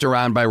bossed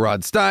around by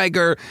Rod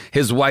Steiger.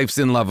 His wife's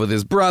in love with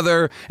his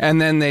brother.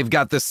 And then they've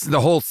got the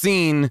whole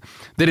scene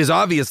that is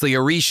obviously a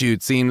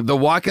reshoot scene, the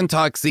walk and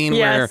talk scene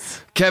where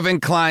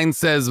Kevin Kline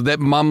says that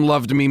Mom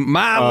loved me.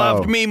 Ma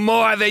loved me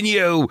more than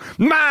you.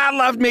 Ma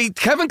loved me.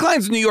 Kevin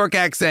Kline's New York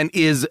accent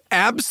is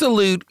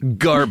absolute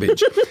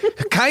garbage.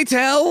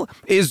 Keitel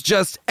is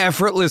just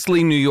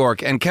effortlessly New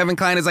York. And Kevin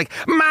Kline is like,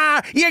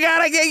 Ma, you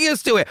gotta get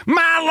used to it.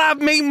 Ma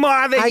loved me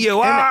more than you.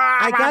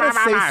 I gotta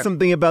say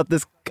something about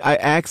this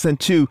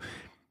accent too.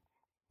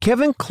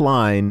 Kevin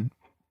Kline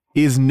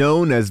is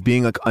known as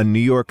being like a New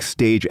York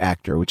stage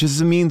actor, which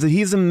means that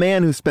he's a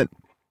man who spent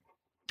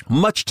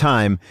much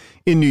time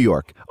in New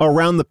York,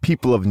 around the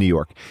people of New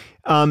York.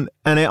 And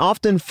I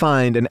often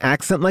find an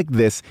accent like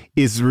this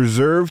is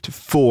reserved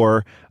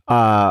for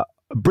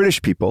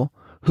British people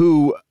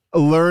who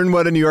learn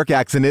what a New York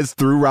accent is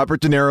through Robert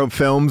De Niro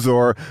films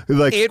or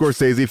like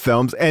Scorsese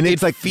films. And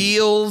it's like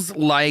feels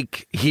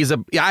like he's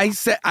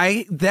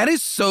that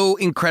is so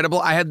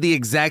incredible. I had the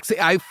exact same,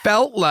 I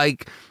felt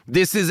like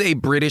this is a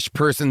British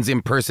person's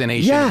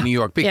impersonation of New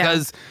York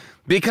because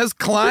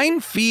Kline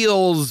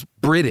feels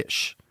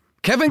British.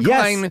 Kevin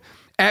Kline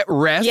at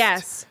rest.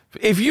 Yes.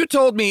 If you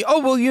told me,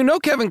 oh, well,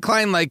 Kevin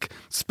Kline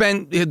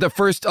spent the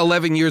first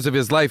 11 years of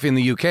his life in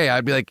the UK,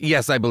 I'd be like,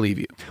 yes, I believe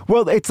you.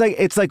 Well, it's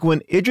like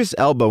when Idris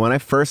Elba, when I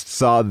first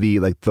saw the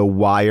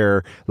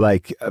Wire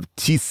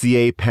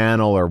TCA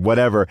panel or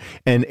whatever,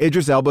 and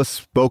Idris Elba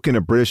spoke in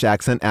a British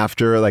accent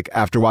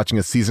after watching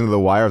a season of The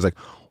Wire, I was like,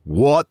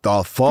 what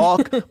the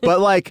fuck?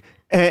 But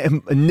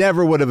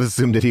never would have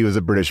assumed that he was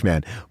a British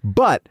man.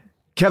 But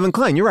Kevin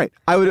Kline, you're right.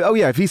 I would. Oh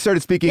yeah, if he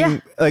started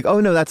speaking oh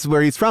no, that's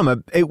where he's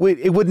from. It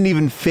wouldn't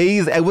even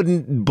phase. I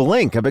wouldn't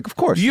blink. I'm like, of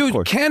course.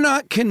 You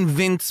cannot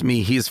convince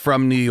me he's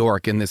from New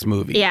York in this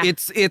movie. Yeah,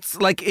 it's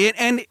like it,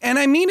 and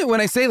I mean it when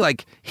I say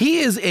he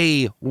is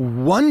a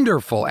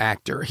wonderful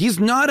actor. He's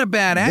not a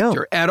bad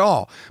actor at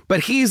all,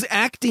 but he's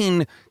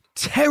acting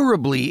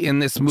terribly in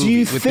this movie. Do you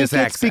with think this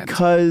accent. It's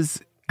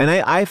because, and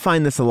I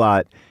find this a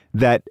lot,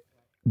 that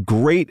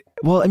great.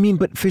 Well, I mean,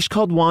 but Fish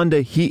Called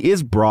Wanda, he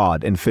is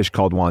broad in Fish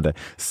Called Wanda.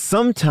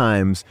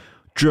 Sometimes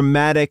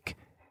dramatic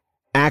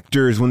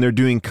actors, when they're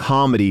doing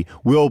comedy,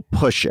 will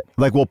push it.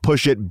 We'll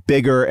push it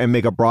bigger and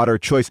make a broader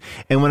choice.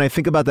 And when I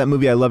think about that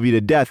movie, I Love You to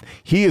Death,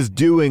 he is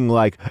doing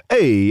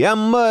hey,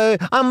 I'm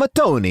a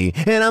Tony,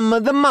 and I'm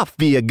the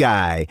mafia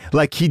guy.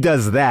 He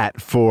does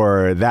that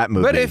for that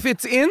movie. But if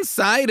it's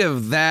inside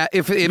of that,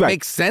 if it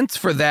makes sense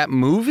for that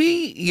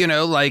movie,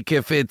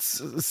 if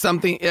it's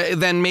something,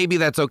 then maybe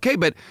that's okay.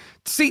 But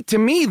see, to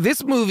me,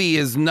 this movie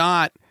is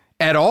not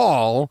at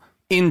all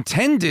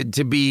intended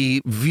to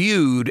be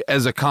viewed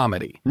as a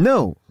comedy.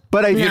 No,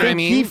 but I think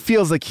he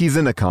feels like he's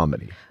in a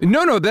comedy.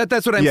 No,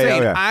 that's what I'm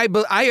saying. Yeah.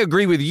 I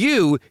agree with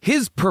you.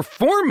 His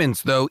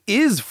performance, though,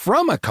 is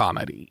from a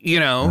comedy,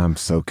 I'm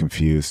so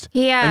confused.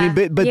 Yeah. I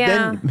mean, but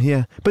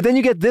then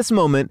you get this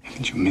moment.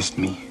 Haven't you missed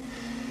me?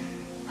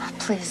 Oh,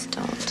 please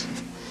don't.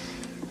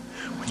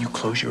 When you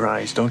close your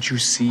eyes, don't you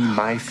see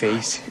my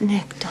face?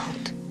 Nick,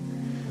 don't.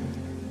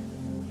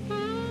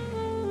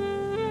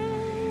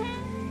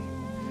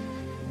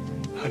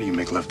 How do you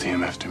make love to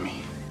him after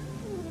me?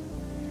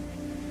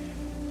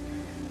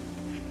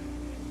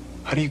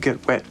 How do you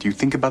get wet? Do you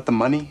think about the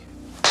money?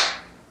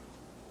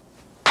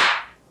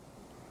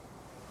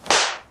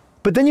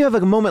 But then you have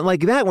a moment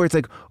like that where it's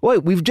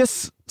wait, we've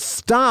just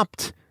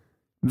stopped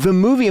the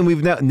movie and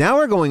we've now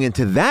we're going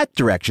into that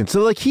direction.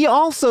 So he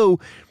also,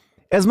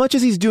 as much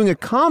as he's doing a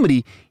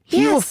comedy,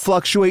 he will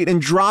fluctuate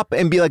and drop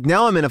and be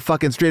now I'm in a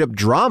fucking straight up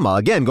drama.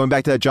 Again, going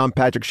back to that John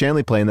Patrick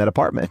Shanley play in that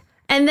apartment.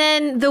 And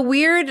then the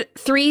weird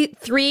three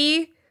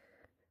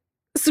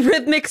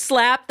rhythmic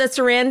slap that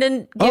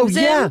Sarandon gives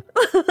him.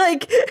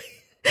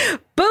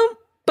 Boom,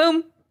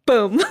 boom,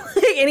 boom.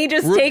 And he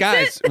just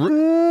takes it.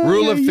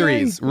 Rule of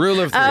threes. Rule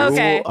of threes.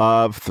 Okay. Rule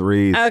of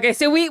threes. Okay,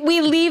 so we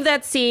leave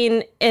that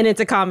scene and it's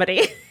a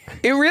comedy.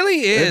 It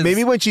really is. And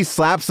maybe when she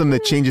slaps him,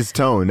 it changes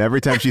tone. Every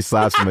time she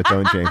slaps him, a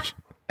tone change.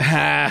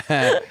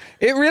 It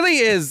really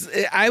is.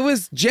 I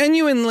was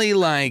genuinely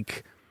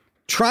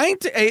trying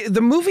to, the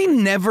movie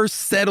never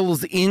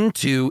settles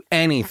into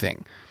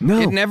anything. No.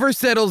 It never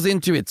settles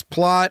into its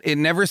plot. It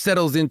never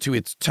settles into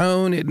its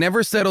tone. It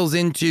never settles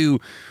into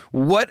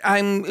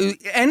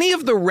any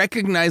of the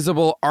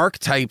recognizable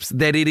archetypes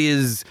that it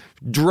is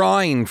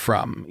drawing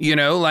from.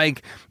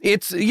 Like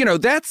it's,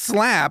 that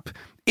slap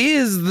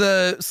is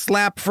the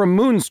slap from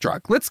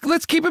Moonstruck. Let's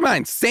keep in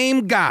mind,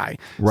 same guy,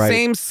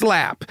 same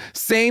slap,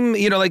 same,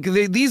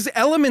 these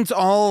elements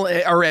all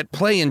are at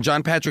play in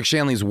John Patrick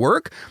Shanley's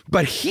work,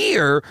 but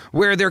here,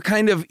 where they're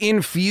kind of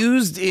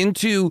infused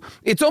into,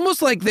 it's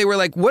almost like they were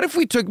like, what if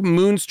we took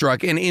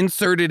Moonstruck and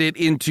inserted it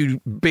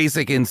into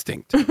Basic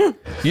Instinct?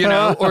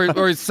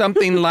 Or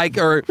something like,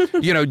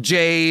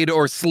 Jade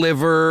or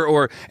Sliver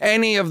or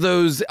any of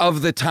those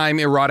of the time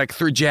erotic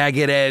through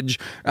Jagged Edge,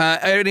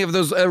 any of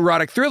those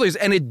erotic thrillers,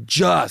 and it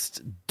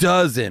just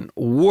doesn't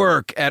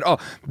work at all.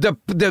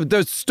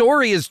 The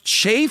story is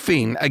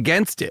chafing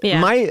against it.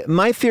 Yeah.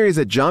 My theory is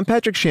that John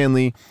Patrick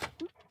Shanley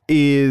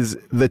is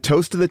the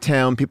toast of the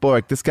town. People are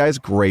like, this guy's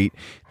great.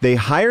 They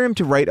hire him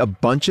to write a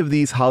bunch of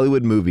these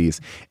Hollywood movies.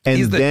 And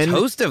he's the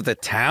toast of the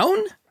town?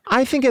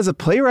 I think as a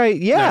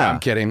playwright, yeah. No, I'm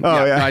kidding.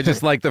 Oh, yeah. No, I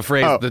just like the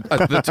phrase,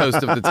 the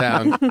toast of the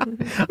town.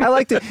 I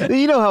like to,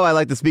 you know how I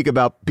like to speak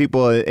about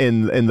people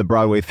in the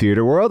Broadway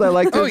theater world? I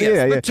like to,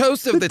 the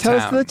toast of the town.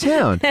 Toast of the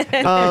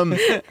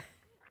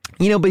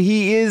town. But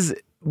he is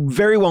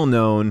very well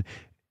known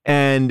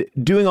and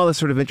doing all this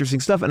sort of interesting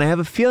stuff. And I have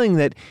a feeling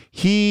that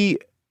he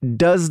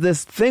does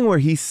this thing where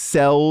he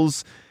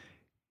sells,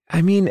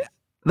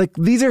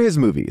 these are his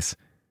movies.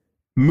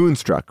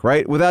 Moonstruck,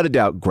 right? Without a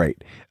doubt,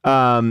 great.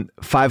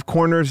 Five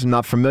Corners,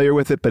 not familiar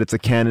with it, but it's a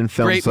canon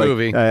film. Great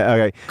movie.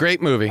 Okay.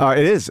 Great movie.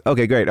 It is?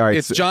 Okay, great. All right.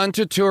 It's John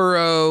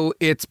Turturro.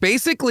 It's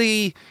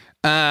basically...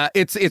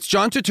 it's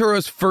John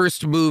Turturro's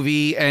first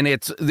movie, and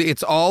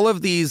it's all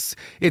of these.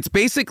 It's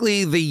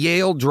basically the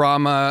Yale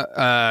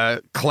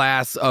drama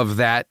class of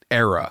that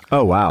era.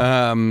 Oh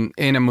wow!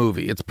 In a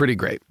movie, it's pretty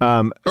great.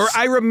 Or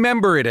I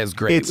remember it as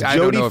great. It's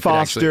Jodie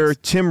Foster,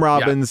 Tim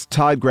Robbins,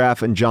 Todd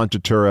Graff, and John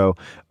Turturro.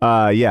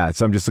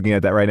 So I'm just looking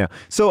at that right now.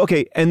 So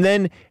okay, and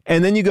then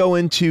you go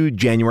into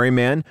January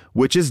Man,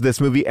 which is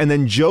this movie, and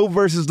then Joe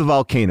versus the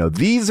Volcano.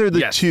 These are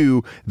the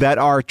two that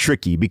are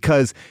tricky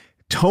because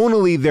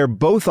tonally, they're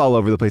both all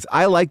over the place.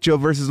 I like Joe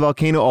versus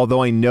Volcano,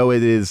 although I know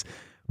it is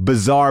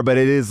bizarre, but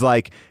it is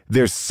like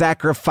there's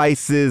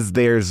sacrifices,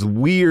 there's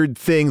weird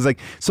things.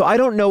 So I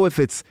don't know if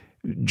it's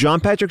John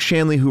Patrick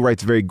Shanley, who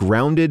writes very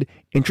grounded,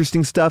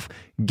 interesting stuff,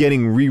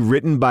 getting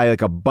rewritten by a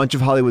bunch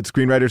of Hollywood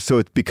screenwriters, so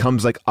it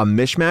becomes like a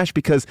mishmash,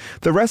 because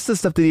the rest of the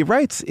stuff that he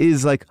writes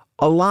is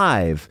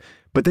alive.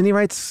 But then he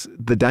writes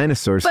the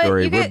dinosaur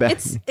story.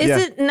 Is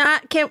it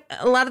not?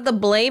 A lot of the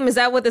blame, is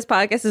that what this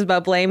podcast is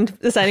about?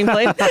 Deciding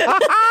blame?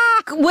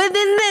 Wouldn't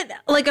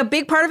it, a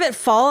big part of it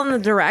fall on the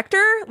director?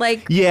 You're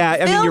right.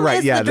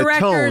 Yeah, the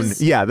tone.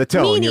 Yeah, the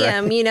tone.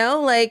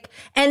 Medium, right.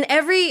 And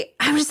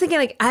I'm just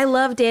thinking, I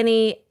love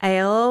Danny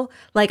Aiello.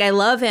 I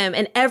love him.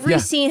 And every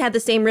scene had the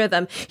same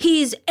rhythm.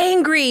 He's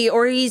angry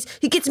or he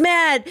gets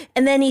mad,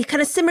 and then he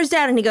kind of simmers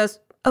down and he goes,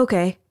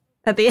 okay,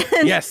 at the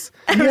end. Yes.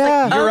 You're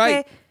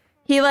right.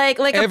 He like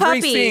a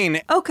puppy.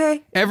 Scene,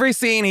 okay. Every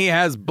scene he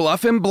has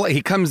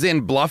he comes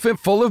in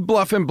full of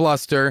bluff and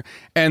bluster,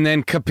 and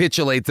then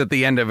capitulates at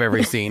the end of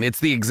every scene. It's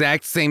the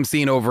exact same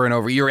scene over and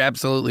over. You're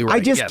absolutely right. I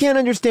just can't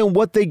understand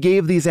what they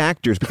gave these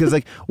actors, because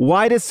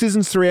why does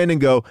Susan Sarandon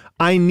go,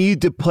 I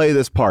need to play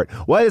this part?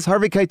 Why does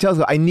Harvey Keitel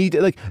go, I need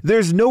to,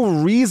 there's no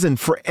reason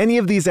for any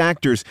of these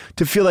actors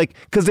to feel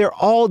because they're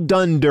all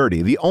done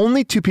dirty. The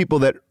only two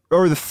people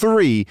or the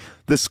three,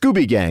 the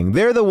Scooby Gang,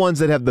 they're the ones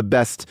that have the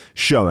best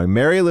showing.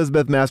 Mary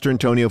Elizabeth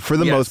Mastrantonio, for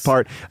the most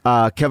part.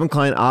 Kevin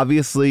Kline,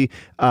 obviously,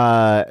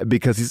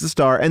 because he's the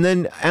star. And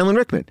then Alan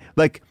Rickman.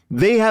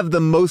 They have the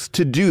most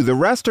to do. The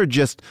rest are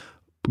just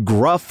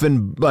gruff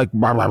and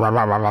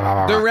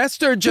The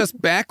rest are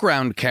just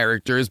background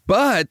characters,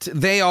 but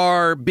they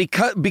are,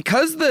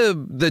 because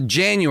the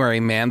January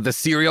Man, the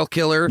serial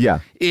killer,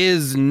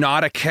 is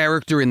not a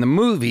character in the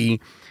movie,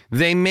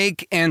 they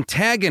make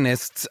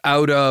antagonists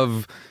out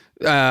of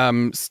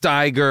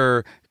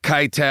Steiger,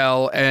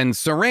 Keitel, and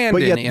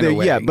Sarandon in a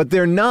way. Yeah, but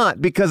they're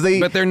not, because they...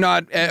 But they're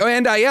not,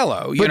 and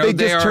Aiello. They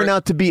just turn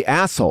out to be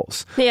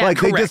assholes. Yeah,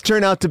 they just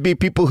turn out to be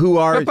people who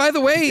are But by the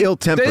way,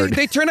 ill-tempered.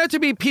 They turn out to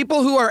be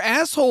people who are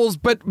assholes,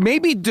 but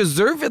maybe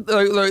deserve it,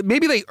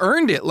 maybe they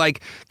earned it.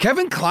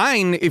 Kevin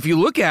Kline, if you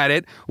look at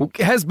it,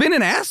 has been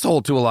an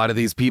asshole to a lot of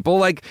these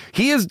people.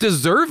 He is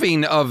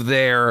deserving of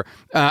their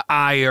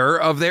ire,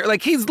 of their...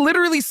 he's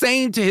literally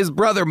saying to his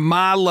brother,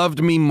 Ma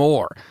loved me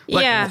more.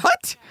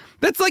 What?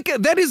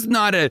 That is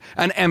not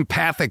an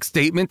empathic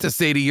statement to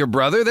say to your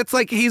brother. That's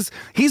he's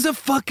a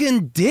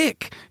fucking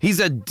dick. He's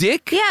a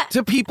dick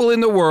to people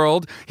in the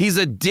world. He's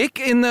a dick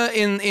in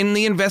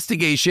the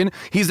investigation.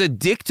 He's a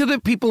dick to the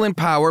people in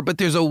power, but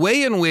there's a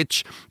way in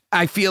which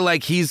I feel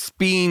like he's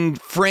being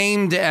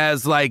framed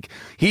as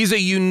he's a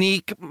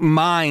unique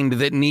mind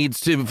that needs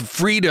to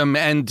freedom,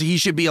 and he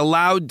should be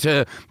allowed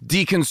to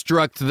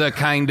deconstruct the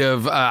kind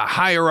of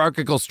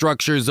hierarchical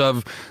structures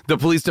of the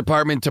police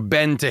department to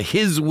bend to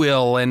his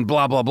will and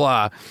blah, blah,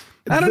 blah.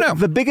 I don't know.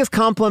 The biggest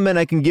compliment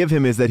I can give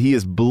him is that he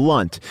is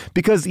blunt.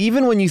 Because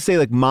even when you say,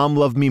 like, Mom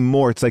loved me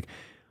more, it's like,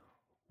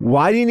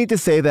 why do you need to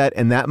say that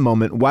in that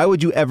moment? Why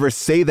would you ever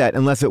say that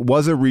unless it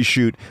was a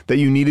reshoot that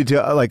you needed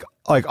to like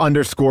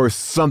underscore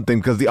something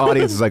because the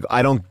audience is like,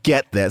 I don't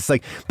get this.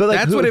 Like, but like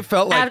that's what it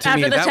felt like to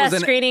me. After the that test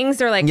was screenings,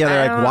 they're like,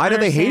 they're like, why do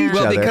they hate each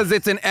other? Well, because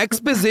it's an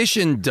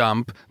exposition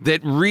dump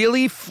that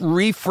really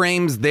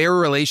reframes their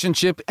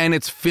relationship, and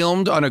it's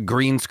filmed on a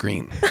green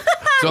screen.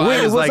 So wait,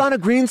 it was like, on a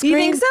green screen? You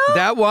think so?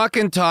 That walk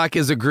and talk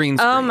is a green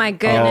screen. Oh my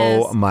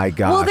goodness. Oh my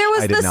gosh. Well, there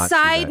was I did the not see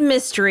side that.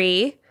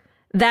 mystery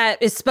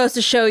that is supposed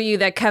to show you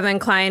that Kevin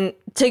Kline,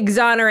 to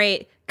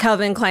exonerate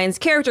Kevin Kline's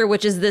character,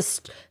 which is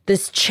this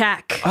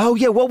check. Oh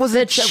yeah, what was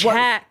the it?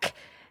 check?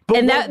 But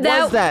and what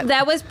was that?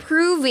 That was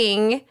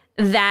proving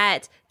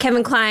that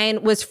Kevin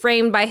Kline was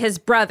framed by his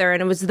brother,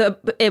 and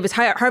it was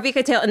Harvey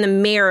Keitel and the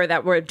mayor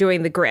that were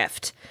doing the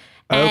grift.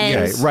 Okay,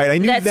 And right, I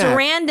knew that.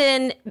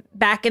 Sarandon,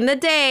 back in the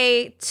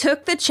day,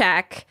 took the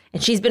check,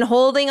 and she's been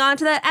holding on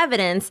to that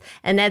evidence,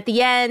 and at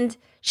the end,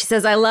 she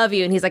says, I love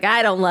you, and he's like,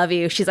 I don't love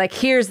you. She's like,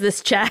 here's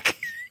this check.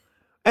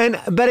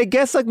 But I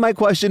guess like my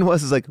question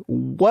was like,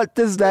 what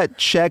does that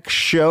check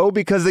show?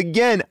 Because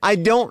again, I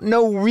don't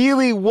know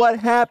really what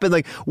happened.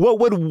 Like, what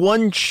would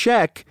one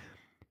check,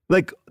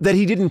 like that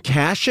he didn't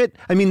cash it?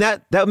 I mean,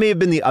 that may have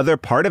been the other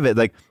part of it.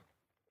 Like,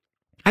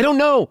 I don't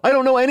know. I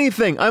don't know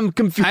anything. I'm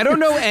confused. I don't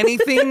know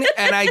anything,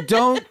 and I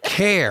don't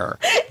care.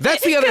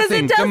 That's the other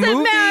thing. Because it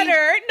doesn't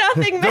matter.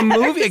 Nothing matters. The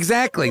movie,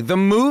 exactly. The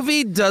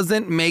movie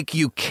doesn't make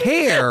you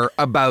care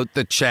about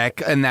the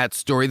check and that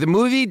story. The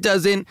movie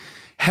doesn't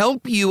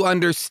help you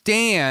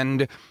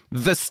understand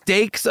the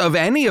stakes of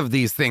any of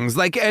these things.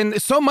 Like,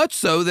 and so much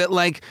so that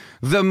like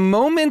the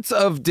moments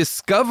of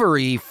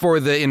discovery for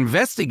the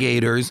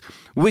investigators,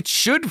 which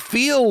should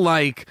feel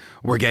like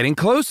we're getting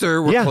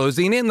closer, we're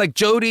closing in, like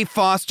Jodie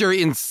Foster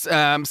in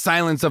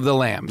Silence of the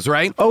Lambs,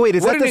 right? Oh wait,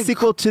 is that the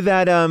sequel to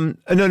that?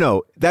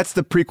 No, that's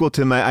the prequel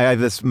to my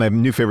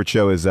new favorite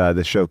show is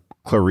the show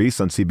Clarice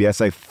on CBS.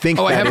 I think.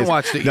 Oh, I haven't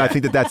watched it yet. No, I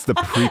think that's the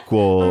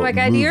prequel. Oh my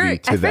God, movie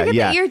to I that. forget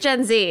Yeah. that you're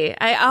Gen Z.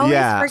 I always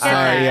forget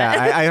that.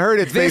 Yeah, I heard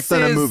it's based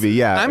on a movie.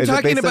 Yeah, I'm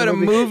talking about a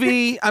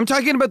movie. I'm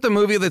talking about the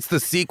movie that's the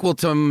sequel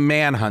to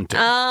Manhunter.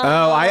 Oh,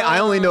 I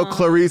only know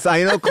Clarice.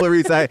 I know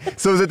Clarice.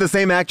 So is it the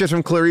same actress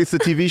from Clarice, the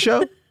TV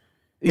show?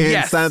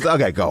 Yes.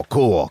 Okay, go.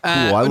 Cool.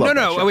 I love that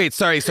show. Wait,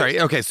 sorry.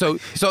 Okay, so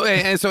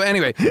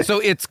anyway, so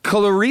it's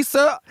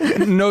Clarissa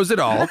Knows It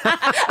All.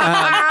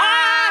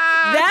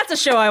 That's a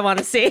show I want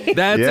to see.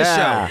 That's a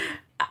show.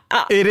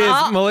 It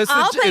is Melissa.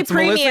 I'll pay it's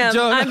premium Melissa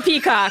Joan. on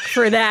Peacock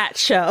for that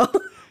show.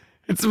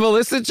 It's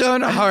Melissa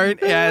Joan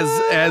Hart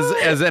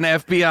as an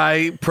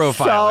FBI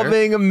profiler.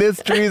 Solving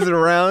mysteries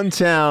around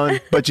town,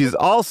 but she's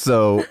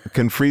also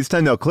can freeze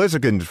time. No, Clarissa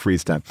can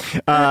freeze time.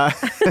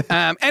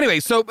 Anyway,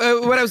 so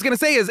what I was going to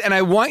say is, and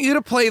I want you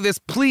to play this,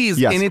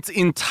 please, in its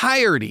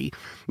entirety,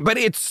 but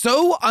it's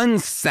so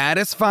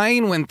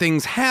unsatisfying when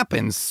things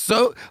happen.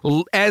 So,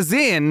 as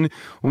in,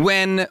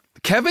 when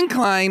Kevin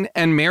Kline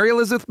and Mary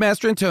Elizabeth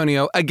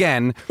Mastrantonio,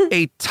 again,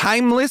 a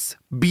timeless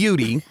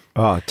beauty.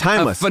 Oh,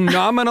 timeless. A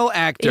phenomenal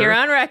actor. You're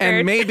on record.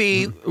 And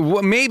maybe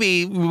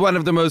one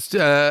of the most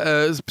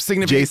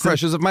significant Jason,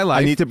 crushes of my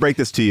life. I need to break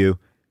this to you.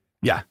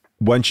 Yeah.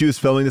 When she was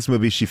filming this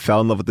movie, she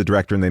fell in love with the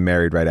director and they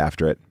married right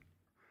after it.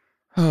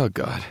 Oh,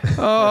 God.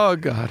 Oh,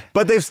 God.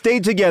 But they've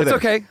stayed together. It's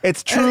okay.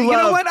 It's true love. You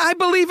know what? I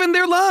believe in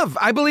their love.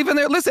 I believe in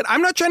their... Listen,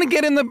 I'm not trying to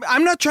get in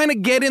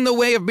the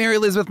way of Mary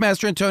Elizabeth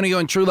Mastrantonio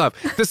and true love.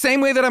 The same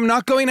way that I'm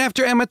not going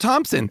after Emma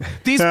Thompson.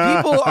 These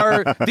people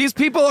are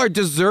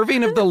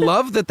deserving of the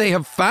love that they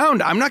have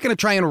found. I'm not going to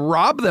try and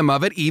rob them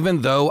of it,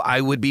 even though I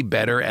would be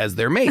better as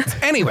their mates.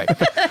 Anyway.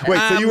 Wait,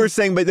 so you were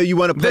saying that you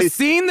want to play... The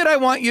scene that I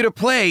want you to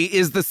play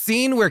is the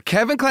scene where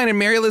Kevin Kline and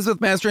Mary Elizabeth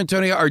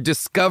Mastrantonio are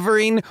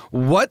discovering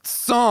what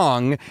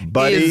song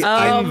Buddy, is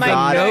I in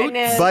the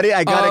notes Buddy,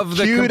 I got of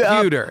it queued the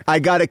computer. up. I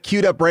got it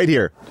queued up right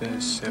here.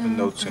 There's 7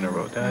 notes in a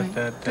row. Da,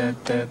 da, da,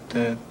 da,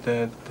 da,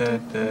 da, da,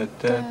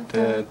 da,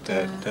 da,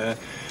 da, da.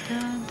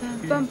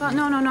 No,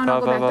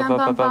 go back.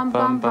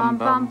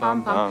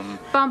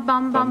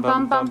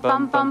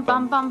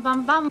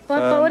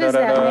 What is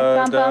that?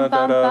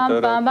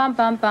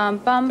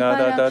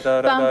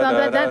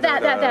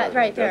 That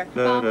right there.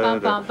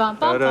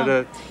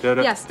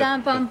 Yes.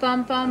 What?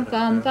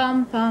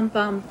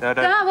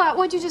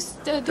 What'd you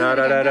just do?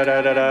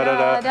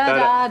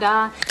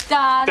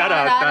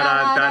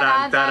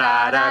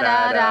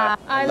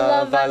 I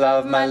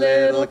love my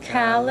little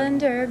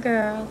calendar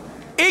girl.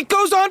 It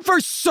goes on for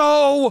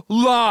so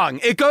long.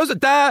 It goes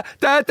da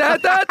da da da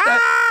da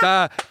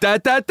da da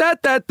da da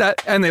da da,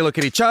 and they look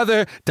at each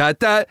other. Da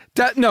da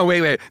da. No,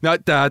 wait. No,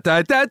 da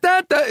da da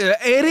da da.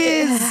 It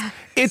is.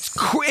 It's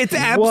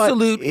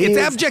absolute. It's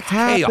abject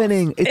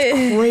happening. chaos.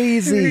 It's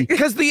crazy.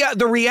 Because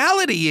the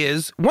reality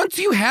is, once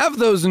you have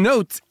those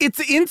notes,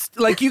 it's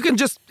like you can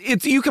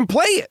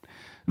play it.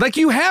 Like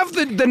you have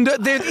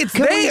it's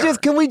there.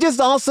 Can we just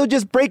also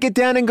just break it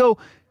down and go?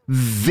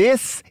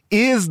 this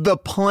is the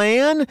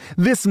plan?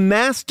 This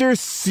master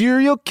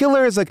serial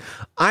killer is like,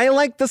 I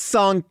like the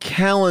song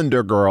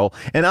Calendar Girl,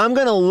 and I'm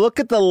going to look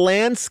at the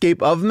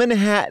landscape of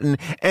Manhattan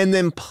and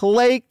then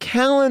play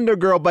Calendar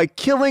Girl by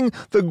killing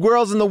the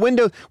girls in the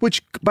window,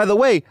 which, by the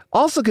way,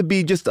 also could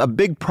be just a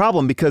big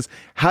problem because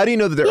how do you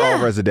know that they're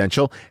all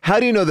residential? How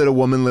do you know that a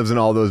woman lives in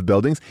all those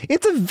buildings?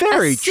 It's a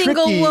very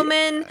single tricky,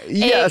 woman.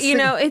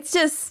 It's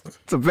just...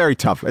 It's a very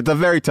tough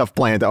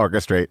plan to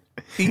orchestrate.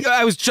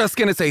 I was just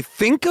going to say,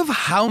 think of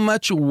how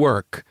much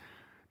work.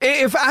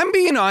 If I'm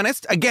being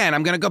honest, again,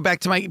 I'm going to go back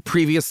to my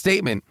previous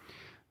statement.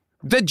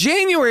 The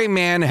January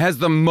Man has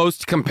the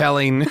most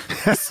compelling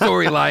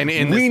storyline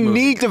in this movie. We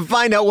need to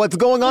find out what's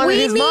going on in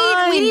his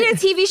mind. We need a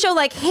TV show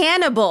like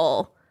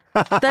Hannibal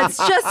that's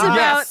just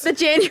about the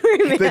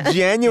January Man. The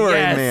January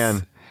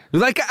Man.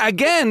 Like,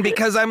 again,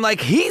 because I'm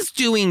like, he's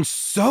doing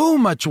so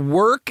much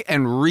work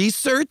and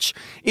research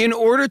in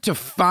order to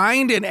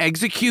find and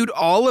execute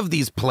all of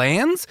these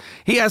plans.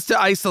 He has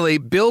to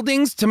isolate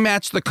buildings to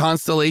match the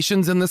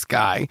constellations in the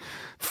sky,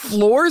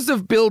 floors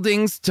of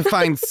buildings to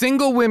find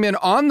single women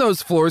on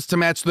those floors to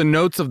match the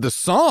notes of the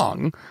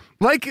song.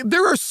 Like,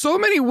 there are so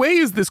many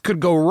ways this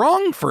could go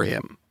wrong for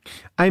him.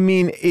 I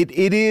mean, it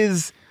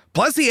is...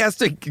 Plus, he has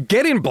to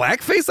get in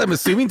blackface, I'm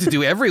assuming, to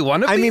do every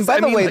one of these. I mean, by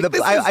the way,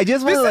 I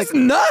just want to this is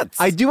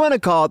nuts. I do want to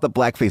call out the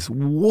blackface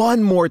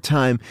one more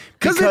time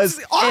because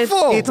it's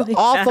awful. It's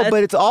awful,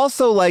 but it's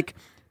also like,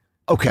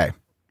 okay,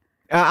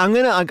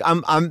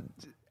 I'm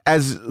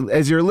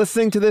as you're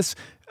listening to this,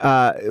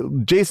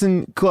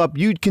 Jason Kulap,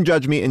 you can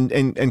judge me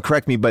and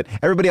correct me, but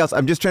everybody else,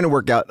 I'm just trying to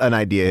work out an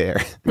idea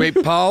here. Wait,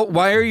 Paul,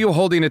 why are you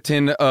holding a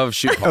tin of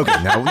shoe polish?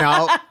 Okay,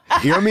 now,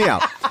 hear me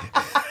out.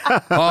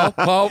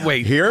 Paul,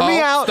 wait. Hear me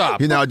out. Stop.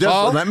 You know, just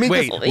Paul, let me.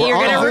 Wait. You're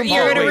gonna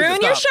ruin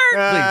your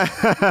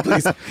shirt.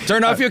 Please,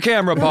 turn off your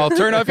camera, Paul.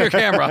 Turn off your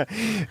camera.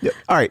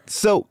 All right,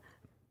 so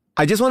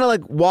I just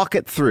want to walk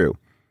it through.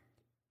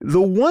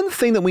 The one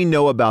thing that we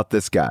know about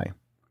this guy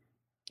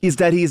is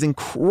that he is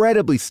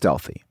incredibly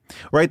stealthy.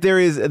 Right? There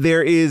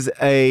is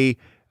a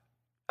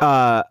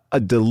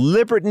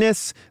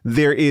deliberateness,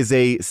 there is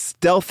a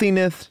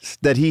stealthiness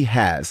that he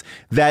has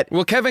that...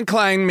 Well, Kevin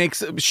Kline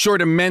makes sure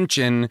to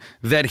mention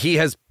that he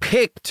has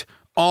picked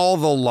all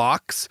the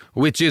locks,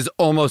 which is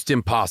almost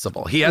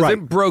impossible. He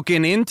hasn't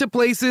broken into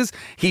places.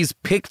 He's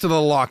picked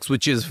the locks,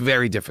 which is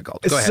very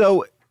difficult. Go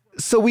ahead.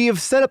 So we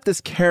have set up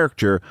this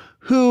character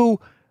who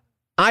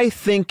I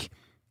think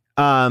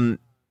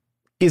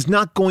is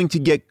not going to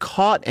get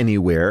caught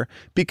anywhere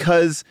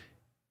because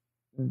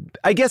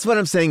I guess what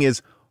I'm saying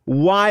is,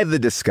 why the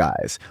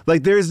disguise?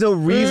 Like, there's no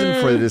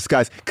reason for the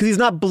disguise because he's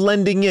not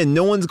blending in.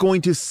 No one's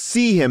going to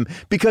see him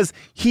because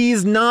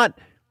he's not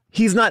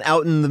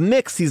out in the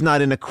mix. He's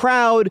not in a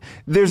crowd.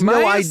 There's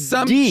no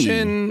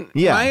ID.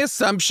 My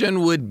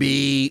assumption would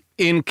be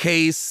in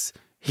case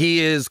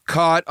he is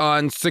caught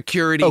on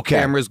security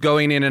cameras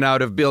going in and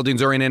out of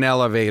buildings or in an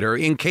elevator,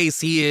 in case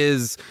he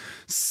is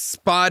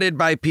spotted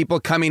by people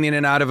coming in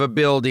and out of a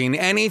building,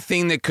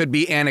 anything that could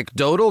be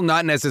anecdotal,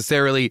 not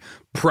necessarily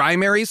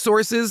primary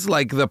sources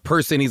like the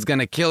person he's going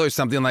to kill or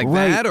something like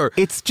that. Or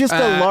it's just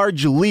a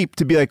large leap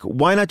to be like,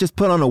 why not just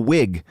put on a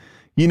wig,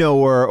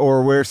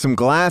 or wear some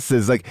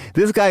glasses? Like,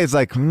 this guy is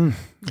like,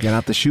 get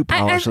out the shoe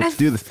polish. Let's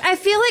do this. I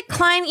feel like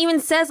Kline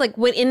even says, like,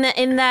 when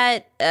in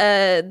that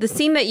the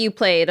scene that you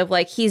played of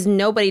like he's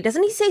nobody.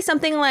 Doesn't he say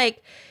something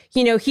like,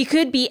 he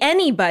could be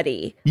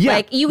anybody? Yeah.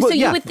 Like you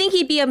would think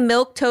he'd be a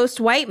milquetoast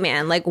white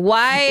man. Like,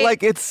 why?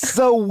 Like, it's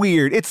so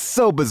weird. It's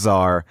so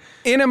bizarre.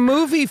 In a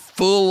movie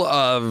full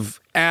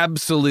of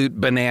absolute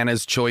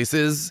bananas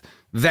choices,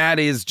 that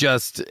is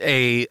just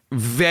a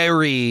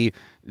very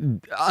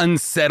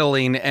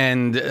unsettling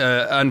and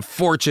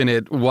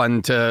unfortunate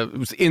one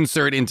to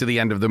insert into the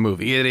end of the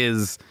movie.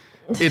 It's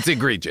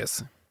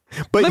egregious.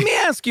 But let me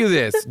ask you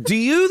this. Do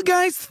you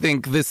guys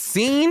think the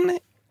scene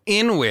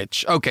in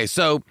which,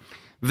 so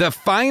the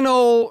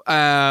final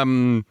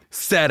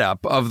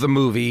setup of the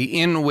movie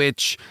in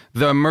which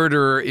the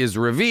murderer is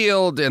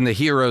revealed and the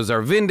heroes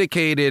are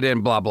vindicated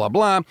and blah, blah,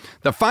 blah,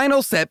 the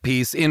final set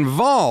piece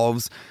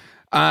involves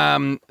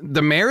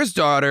the mayor's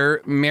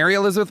daughter, Mary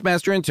Elizabeth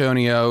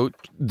Mastrantonio,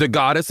 the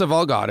goddess of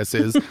all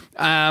goddesses,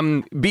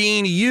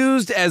 being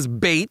used as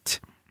bait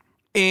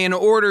in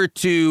order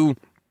to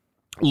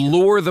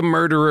lure the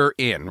murderer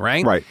in,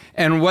 right? Right.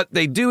 And what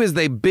they do is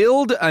they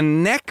build a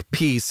neck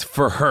piece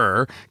for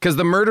her because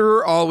the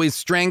murderer always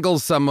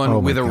strangles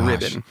someone with a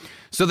ribbon.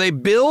 So they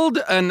build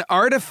an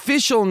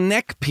artificial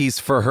neck piece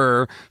for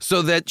her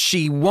so that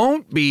she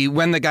won't be,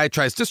 when the guy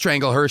tries to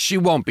strangle her, she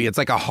won't be. It's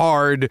like a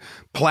hard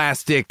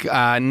plastic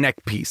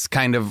neck piece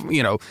kind of,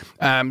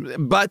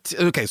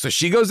 so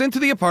she goes into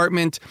the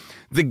apartment.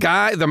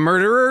 The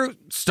murderer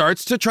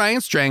starts to try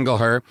and strangle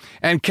her,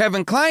 and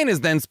Kevin Kline is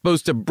then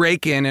supposed to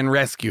break in and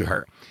rescue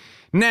her.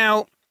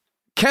 Now,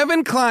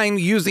 Kevin Kline,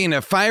 using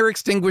a fire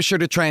extinguisher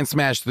to try and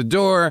smash the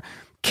door,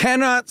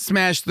 cannot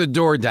smash the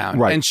door down.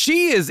 Right. And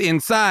she is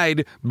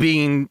inside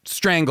being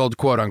strangled,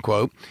 quote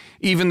unquote,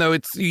 even though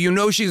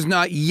she's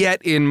not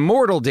yet in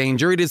mortal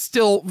danger. It is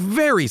still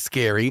very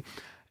scary.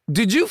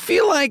 did you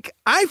feel like,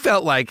 I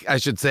felt like, I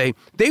should say,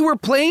 they were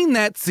playing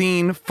that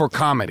scene for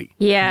comedy?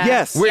 Yeah.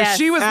 Yes. Where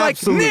she was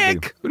absolutely.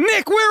 like,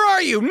 Nick, where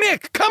are you?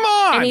 Nick, come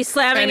on. And he's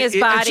slamming his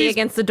body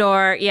against the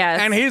door. Yes.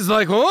 And he's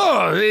like,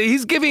 oh,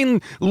 he's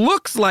giving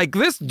looks like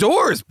this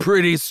door is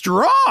pretty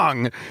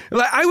strong.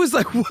 Like, I was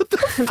like, what the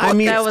fuck? I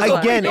mean, That was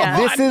again,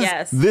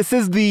 this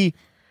is the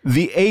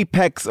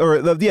apex,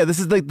 or this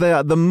is like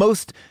the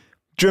most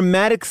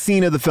dramatic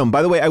scene of the film.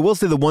 By the way, I will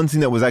say the one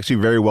scene that was actually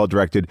very well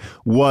directed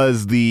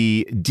was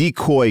the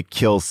decoy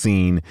kill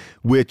scene,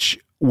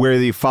 where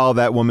they follow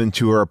that woman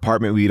to her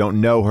apartment where you don't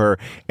know her,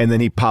 and then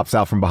he pops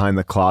out from behind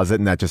the closet,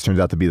 and that just turns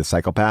out to be the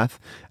psychopath.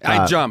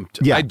 I jumped.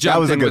 Yeah, I jumped that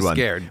was a and good was one.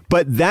 scared.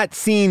 But that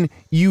scene,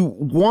 you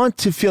want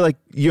to feel like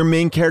your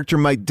main character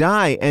might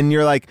die, and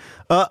you're like,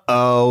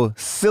 uh-oh,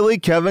 silly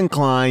Kevin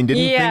Kline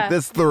didn't think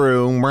this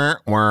through.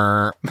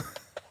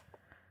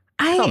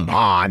 Come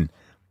on.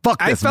 Fuck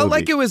this I felt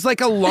movie. like it was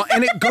like a long,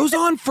 and it goes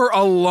on for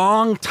a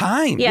long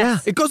time.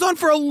 Yes. It goes on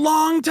for a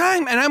long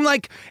time. And I'm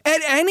like,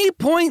 at any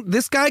point,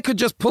 this guy could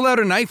just pull out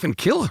a knife and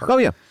kill her. Oh,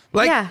 yeah.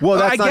 Like, Yeah. Well,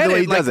 that's I not get the way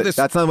he like does it. this-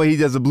 That's not the way he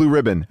does the blue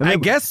ribbon. And I the-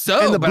 guess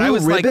so, and the but I blue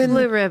was like- ribbon?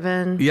 Blue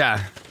ribbon.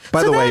 Yeah.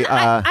 By the way,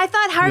 I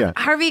thought yeah.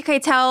 Harvey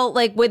Keitel,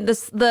 like with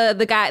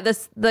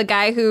the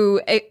guy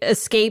who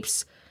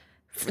escapes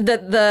from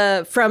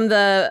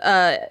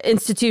the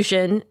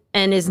institution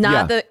and is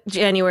not the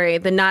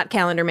not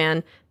calendar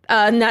man.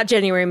 Not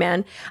January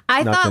man.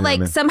 I Not thought January like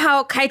Man.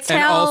 somehow Keitel.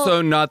 And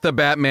also not the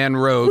Batman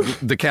Rogue,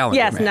 the calendar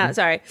Yes, man. not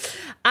sorry.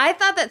 I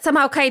thought that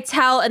somehow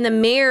Keitel and the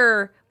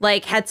mayor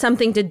like had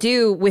something to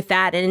do with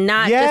that, and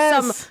not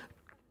just some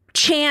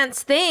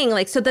chance thing.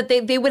 Like so that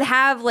they would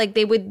have like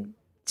they would.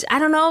 I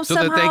don't know. So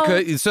somehow.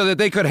 that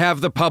they could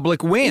have the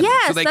public win.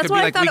 Yes, so they that's could what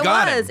be I like, thought we it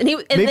got was. him.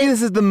 Maybe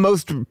this is the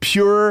most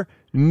pure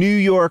New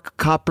York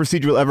cop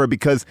procedural ever,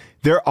 because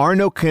there are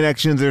no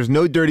connections, there's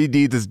no dirty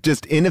deeds, it's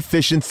just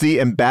inefficiency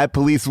and bad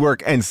police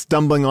work and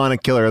stumbling on a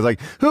killer. It's like,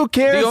 who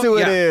cares who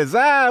it is?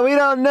 We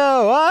don't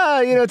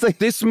know. It's like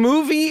This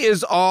movie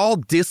is all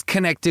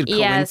disconnected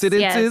Yes,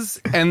 coincidences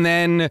and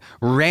then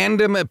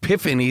random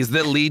epiphanies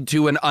that lead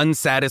to an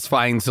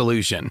unsatisfying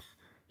solution.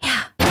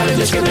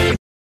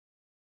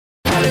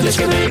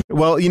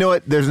 Well, you know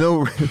what? There's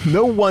no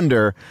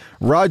wonder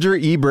Roger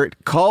Ebert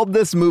called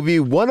this movie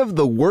one of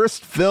the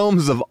worst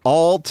films of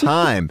all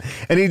time.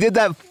 And he did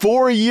that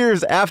 4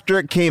 years after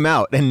it came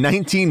out in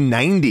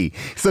 1990.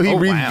 So he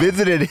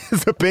revisited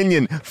his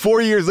opinion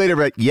 4 years later,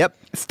 but yep,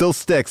 still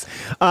sticks.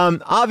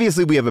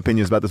 Obviously, we have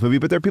opinions about this movie,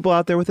 but there are people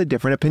out there with a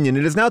different opinion.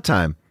 It is now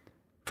time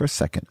for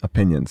Second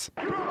Opinions.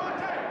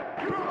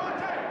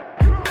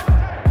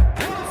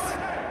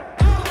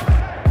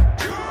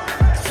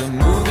 The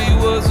movie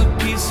was a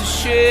piece of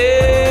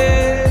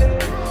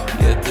shit,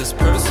 yet this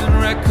person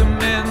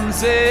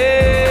recommends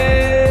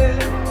it.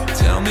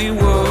 Tell me,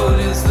 what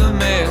is the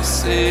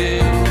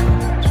message?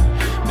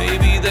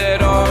 Maybe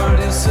that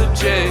art is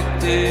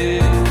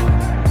subjective.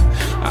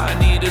 I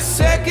need a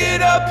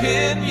second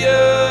opinion.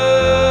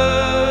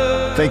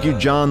 Thank you,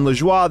 John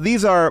Lajoie.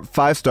 These are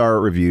 5-star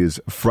reviews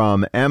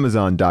from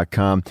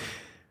Amazon.com.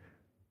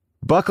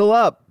 Buckle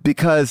up,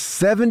 because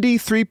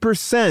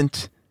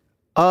 73%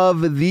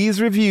 of these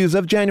reviews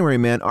of January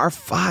Man are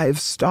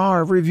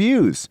 5-star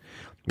reviews.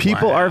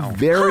 People are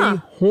very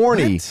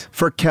horny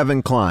for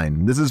Kevin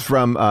Kline. This is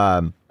from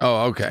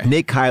okay.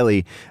 Nate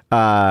Kiley.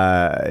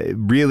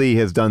 Really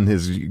has done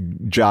his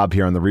job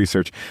here on the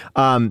research.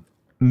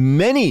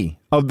 Many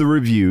of the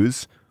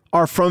reviews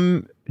are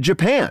from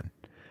Japan.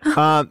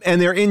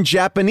 And they're in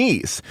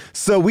Japanese.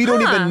 So we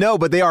don't even know,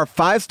 but they are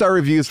 5-star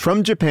reviews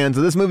from Japan.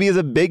 So this movie is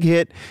a big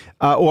hit.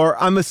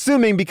 Or I'm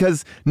assuming,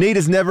 because Nate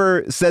has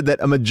never said that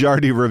a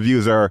majority of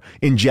reviews are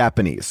in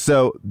Japanese.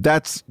 So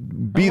that's,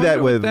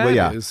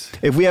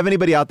 if we have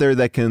anybody out there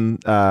that can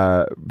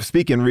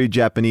speak and read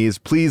Japanese,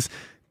 please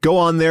go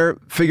on there,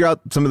 figure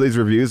out some of these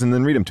reviews, and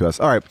then read them to us.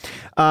 All right.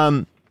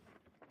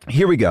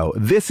 Here we go.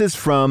 This is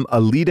from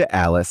Alita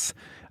Alice.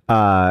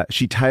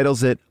 She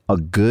titles it A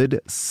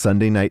Good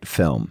Sunday Night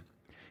Film.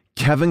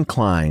 Kevin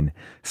Kline,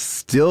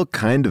 still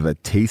kind of a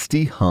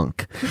tasty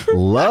hunk.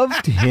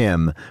 Loved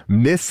him.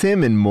 Miss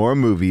him in more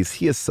movies.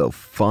 He is so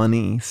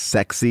funny,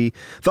 sexy.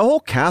 The whole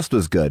cast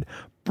was good.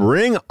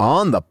 Bring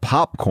on the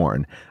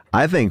popcorn.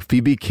 I think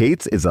Phoebe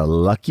Cates is a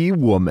lucky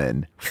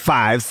woman.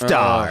 5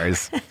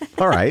 stars.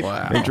 All right.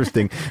 Wow.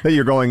 Interesting that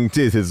you're going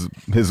to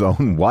his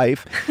own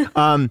wife.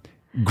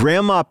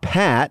 Grandma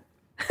Pat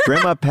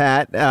Grandma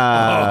Pat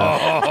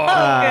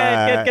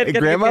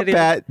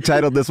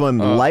titled this one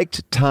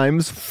Liked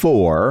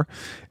 ×4.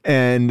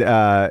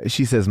 And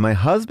she says, my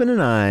husband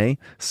and I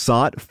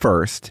saw it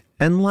first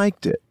and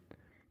liked it.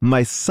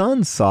 My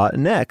son saw it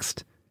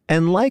next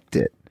and liked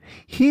it.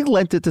 He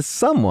lent it to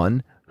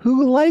someone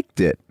who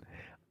liked it.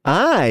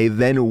 I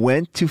then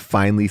went to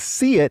finally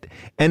see it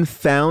and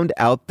found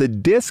out the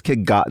disc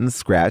had gotten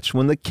scratched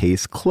when the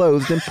case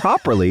closed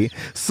improperly.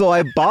 So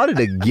I bought it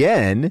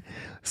again.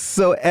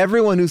 So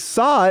everyone who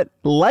saw it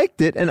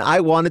liked it, and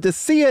I wanted to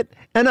see it,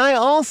 and I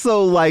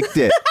also liked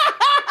it.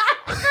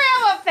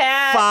 Grandma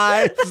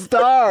Pat. 5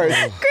 stars.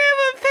 Grandma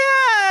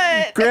Pat.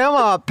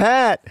 Grandma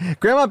Pat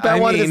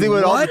wanted to see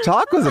what all the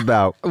talk was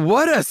about.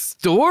 What a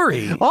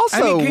story.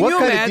 Also, can what you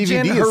kind imagine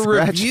of DVD is her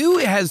Scratch? review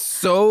has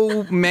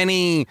so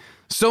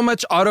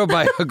much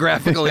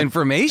autobiographical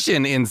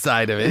information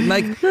inside of it.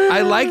 Like,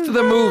 I liked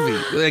the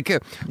movie,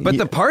 but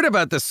the part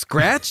about the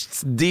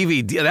scratched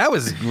DVD, that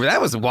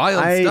was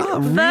wild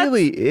stuff.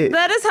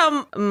 That is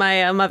how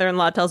my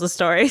mother-in-law tells a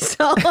story.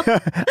 So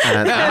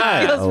And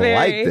I feels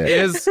liked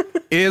it.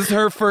 Is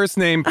her first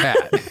name Pat?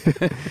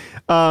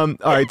 All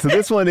right, so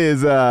this one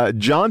is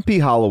John P.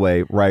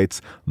 Holloway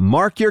writes,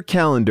 mark your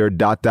calendar, ...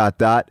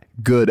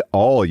 good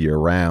all year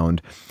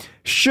round.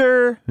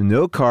 Sure,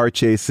 no car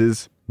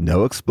chases,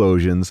 no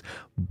explosions,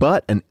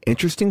 but an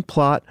interesting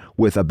plot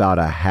with about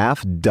a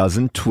half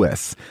dozen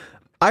twists.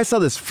 I saw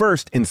this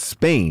first in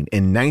Spain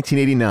in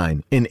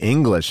 1989, in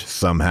English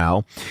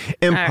somehow,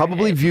 and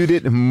probably viewed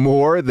it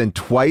more than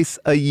twice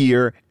a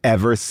year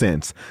ever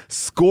since.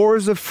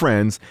 Scores of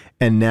friends,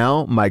 and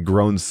now my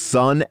grown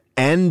son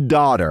and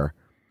daughter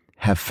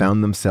have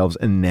found themselves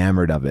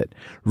enamored of it.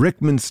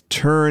 Rickman's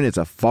turn is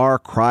a far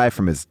cry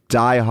from his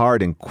Die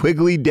Hard and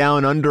Quigley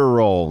Down Under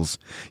roles.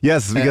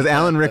 Yes, because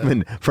Alan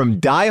Rickman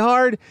from Die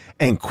Hard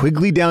and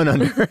Quigley Down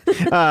Under.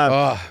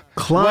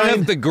 Kline, one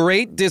of the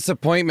great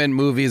disappointment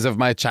movies of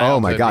my childhood. Oh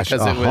my gosh,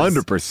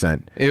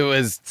 100%. It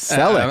was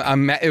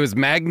Selleck. It was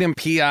Magnum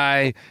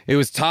PI. It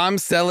was Tom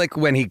Selleck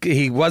when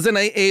he wasn't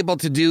able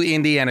to do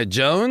Indiana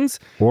Jones,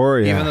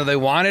 even though they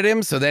wanted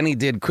him. So then he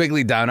did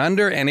Quigley Down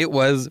Under, and it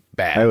was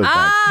bad.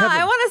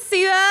 I want to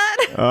see that.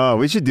 Oh,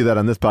 we should do that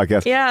on this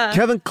podcast. Yeah.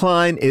 Kevin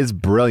Kline is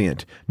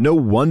brilliant. No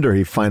wonder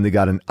he finally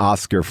got an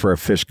Oscar for A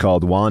Fish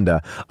Called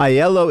Wanda.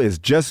 Aiello is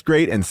just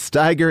great, and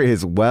Steiger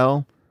is,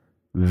 well,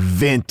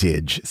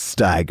 vintage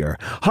Steiger.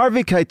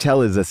 Harvey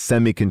Keitel is a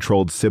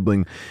semi-controlled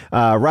sibling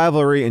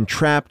rivalry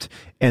entrapped,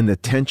 and the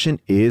tension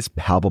is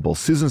palpable.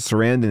 Susan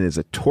Sarandon is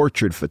a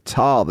tortured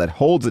fatale that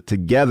holds it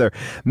together.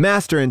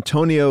 Master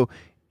Antonio,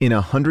 in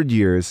 100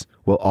 years,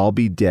 will all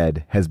be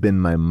dead, has been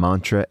my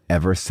mantra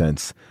ever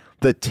since.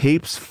 The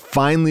tape's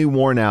finally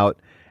worn out,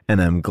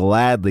 and I'm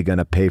gladly going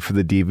to pay for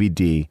the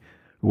DVD.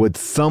 Would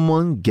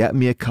someone get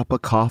me a cup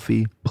of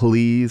coffee,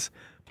 please?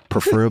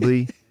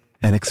 Preferably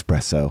an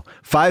espresso.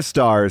 5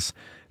 stars.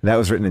 That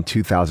was written in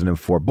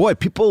 2004. Boy,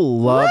 people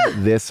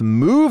love this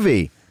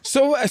movie.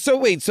 So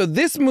wait, so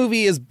this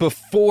movie is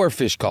before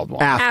Fish Called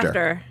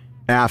Wanda?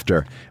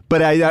 After.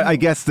 But I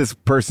guess this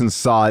person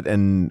saw it,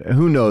 and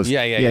who knows?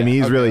 Yeah. I mean,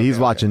 he's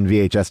watching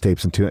VHS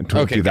tapes in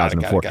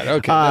 2004. Got it.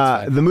 Okay,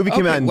 that's fine. The movie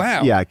came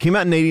out came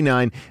out in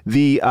 89.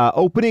 The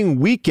opening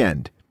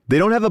weekend, they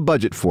don't have a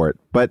budget for it,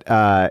 but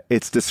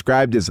it's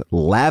described as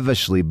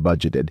lavishly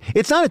budgeted.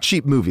 It's not a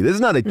cheap movie. This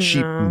is not a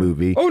cheap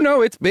movie. Oh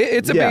no, it's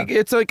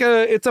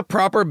a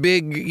proper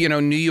big,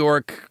 New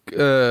York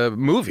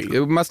movie.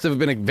 It must have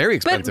been very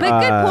expensive.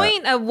 But good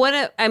point of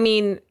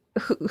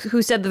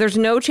who said that there's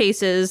no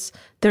chases,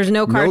 there's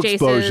no car chases,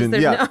 explosion.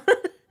 there's no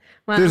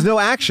Wow. There's no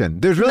action.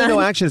 There's really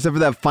no action except for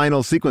that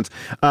final sequence,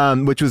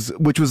 which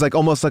was like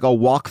almost like a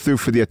walkthrough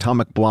for the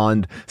Atomic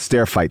Blonde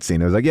stair fight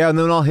scene. It was like, and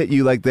then I'll hit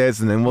you like this,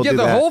 and then we'll do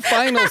that. The whole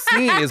final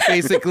scene is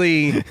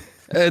basically.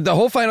 The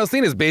whole final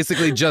scene is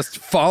basically just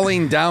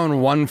falling down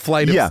one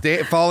flight of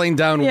stairs, falling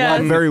down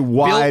one very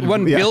wide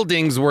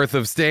building's worth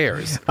of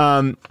stairs.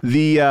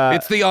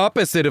 It's the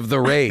opposite of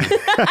The Raid.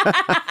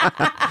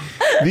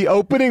 The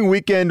opening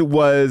weekend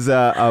was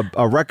a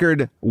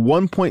record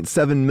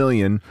 1.7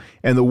 million,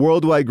 and the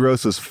worldwide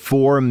gross was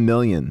 4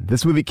 million.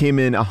 This movie came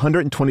in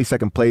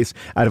 122nd place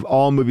out of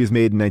all movies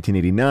made in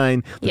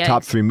 1989. The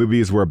top 3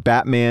 movies were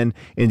Batman,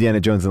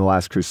 Indiana Jones and the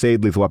Last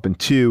Crusade, Lethal Weapon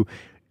 2,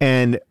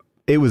 and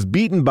it was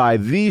beaten by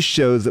these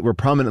shows that were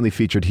prominently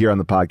featured here on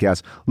the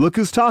podcast: Look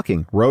Who's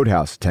Talking,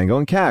 Roadhouse, Tango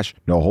and Cash,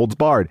 No Holds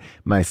Barred,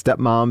 My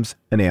Stepmom's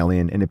an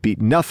Alien, and it beat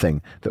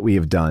nothing that we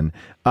have done.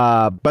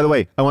 By the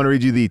way, I want to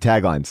read you the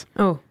taglines.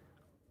 Oh.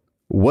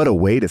 What a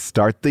way to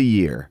start the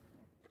year.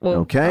 Whoa.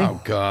 Okay? Oh,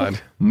 God.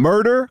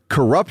 Murder,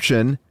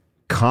 corruption,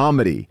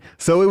 comedy.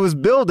 So it was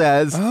billed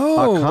as a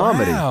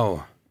comedy.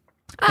 Wow.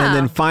 And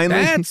then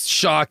finally... That's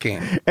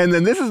shocking. And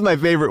then this is my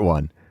favorite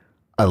one.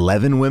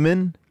 11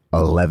 women,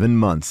 11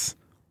 months.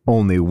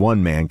 Only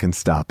one man can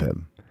stop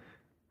him.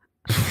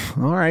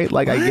 All right,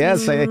 I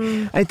guess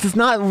it's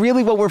not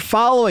really what we're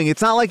following.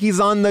 It's not like he's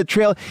on the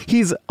trail.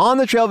 He's on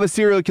the trail of a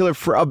serial killer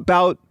for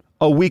about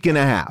a week and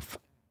a half.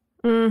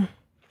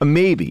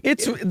 Maybe.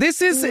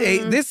 This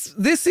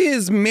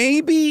is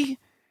maybe.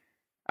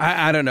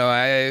 I don't know.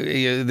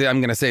 I'm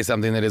going to say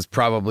something that is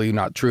probably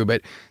not true,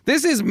 but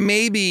this is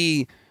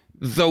maybe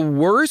the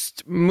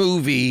worst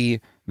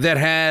movie that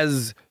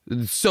has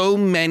so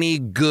many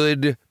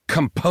good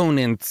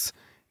components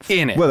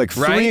in it. Well,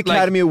 3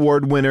 Academy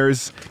Award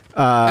winners,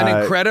 an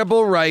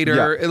incredible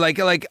writer,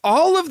 like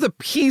all of the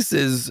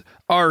pieces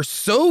are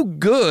so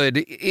good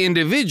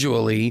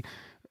individually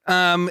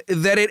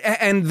that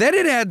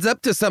it adds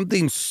up to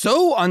something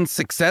so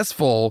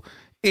unsuccessful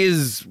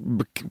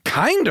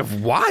kind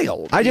of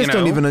wild. I just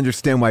don't even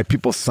understand why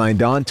people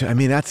signed on to. I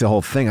mean, that's the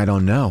whole thing. I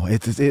don't know.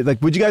 It's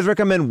like, would you guys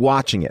recommend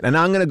watching it? And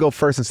I'm going to go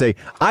first and say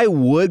I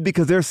would,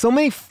 because there's so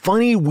many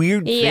funny,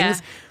 weird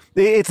things.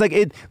 It's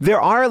like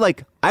there are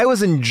like, I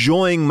was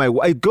enjoying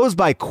it goes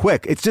by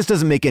quick. It just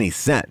doesn't make any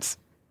sense.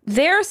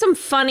 There are some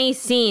funny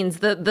scenes.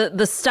 The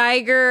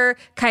Steiger,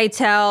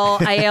 Keitel,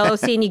 Aiello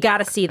scene, you got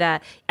to see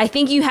that. I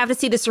think you have to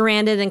see the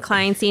Sarandon and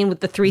Kline scene with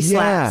the 3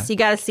 slaps. You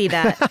got to see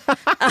that.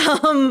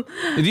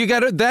 You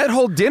got that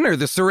whole dinner,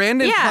 the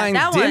Sarandon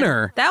Kline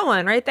dinner. That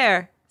one right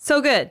there. So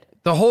good.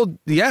 The whole,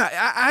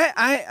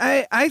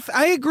 I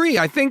agree.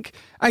 I think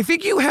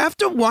you have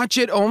to watch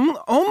it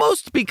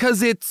almost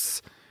because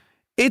it's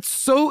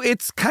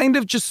kind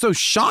of just so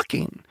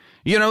shocking.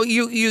 You know,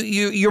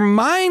 your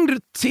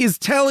mind is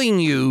telling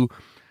you,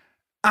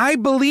 I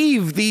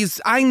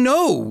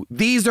know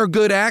these are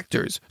good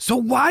actors. So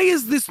why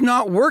is this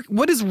not work?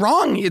 What is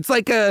wrong? It's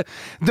like the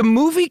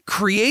movie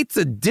creates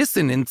a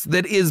dissonance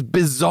that is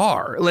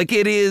bizarre. Like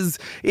it is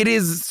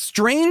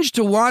strange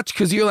to watch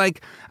because you're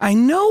like, I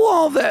know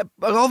all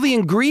the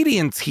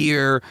ingredients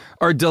here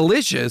are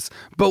delicious,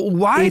 but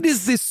why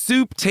does this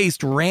soup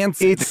taste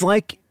rancid?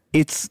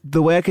 It's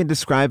the way I can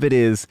describe it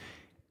is,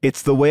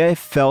 it's the way I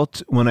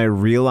felt when I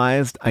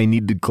realized I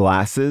needed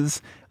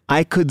glasses.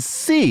 I could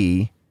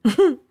see,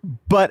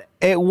 but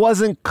it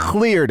wasn't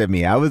clear to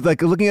me. I was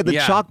like looking at the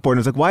chalkboard and I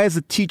was like, why is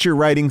the teacher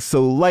writing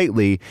so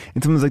lightly?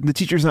 And someone's like, the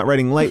teacher's not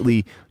writing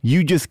lightly.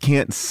 You just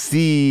can't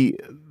see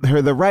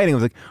the writing. I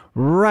was like,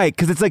 right.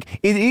 Because it's like,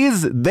 it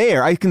is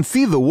there. I can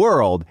see the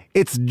world.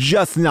 It's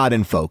just not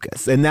in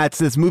focus. And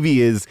this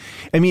movie is,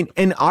 I mean,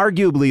 and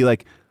arguably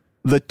like,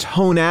 the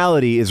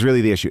tonality is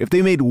really the issue. If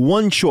they made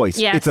one choice,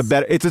 it's a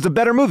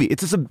better movie.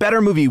 It's just a better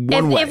movie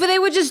one way. If they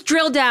would just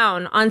drill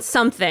down on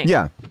something,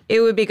 it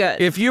would be good.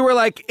 If you were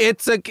like,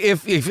 if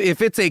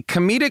it's a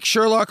comedic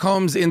Sherlock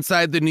Holmes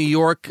inside the New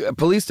York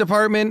Police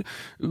Department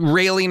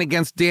railing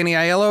against Danny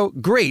Aiello,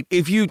 great.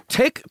 If you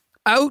take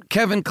out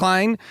Kevin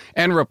Kline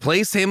and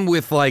replace him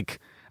with like,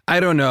 I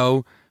don't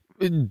know,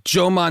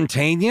 Joe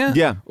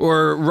Mantegna,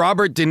 or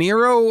Robert De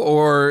Niro,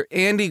 or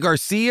Andy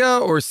Garcia,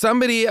 or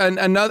somebody,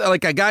 another,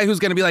 like a guy who's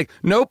going to be like,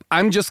 nope,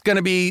 I'm just going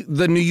to be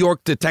the New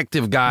York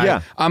detective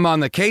guy. I'm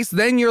on the case.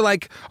 Then you're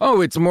like, oh,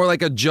 it's more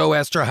like a Joe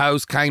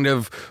Esterhaus kind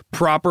of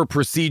proper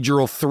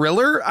procedural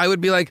thriller. I would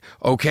be like,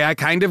 okay, I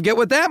kind of get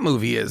what that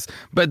movie is.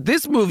 But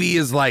this movie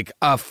is like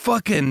a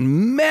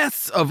fucking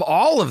mess of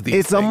all of these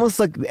It's things. almost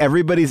like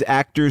everybody's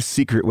actor's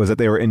secret was that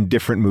they were in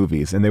different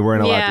movies and they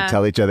weren't allowed to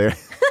tell each other.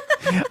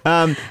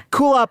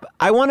 Kulap,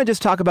 I want to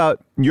just talk about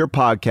your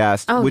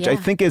podcast, which I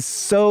think is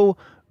so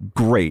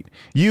great.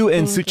 You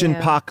and Suchin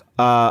Pak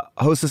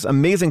host this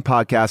amazing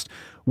podcast,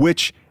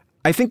 which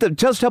I think that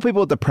just tell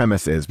people what the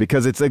premise is,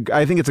 because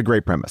I think it's a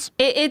great premise.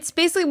 It's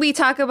basically, we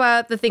talk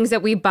about the things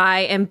that we buy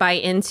and buy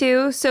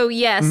into. So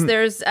yes,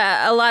 there's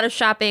a lot of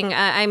shopping.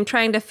 I'm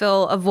trying to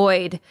fill a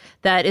void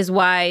that is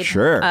wide,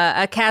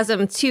 a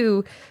chasm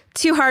too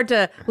hard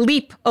to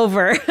leap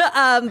over.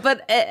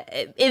 But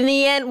in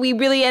the end, we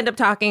really end up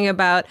talking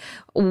about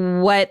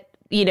what's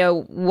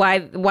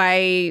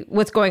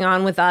going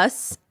on with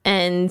us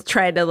and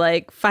try to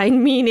like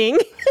find meaning.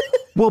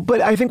 Well,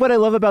 but I think what I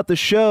love about the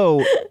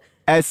show,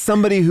 as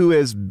somebody who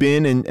has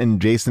been,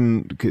 and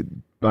Jason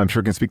I'm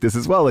sure can speak this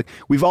as well, like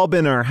we've all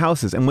been in our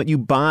houses, and what you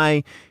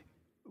buy,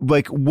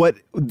 like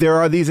there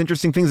are these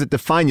interesting things that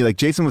define you. Like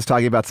Jason was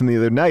talking about something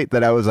the other night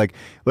that I was like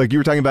you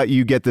were talking about,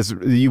 you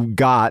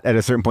got at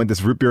a certain point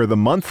this root beer of the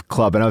month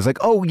club. And I was like,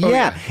 oh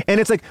yeah. And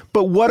it's like,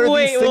 but what are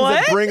these things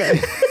that bring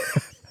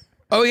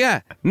Oh,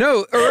 yeah.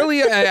 No,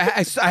 earlier,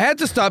 I had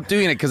to stop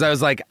doing it because I was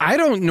like, I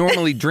don't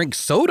normally drink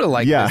soda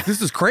like this.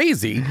 This is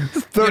crazy.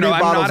 30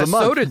 bottles I'm not a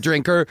month. soda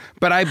drinker,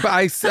 but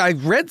I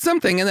read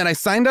something and then I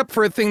signed up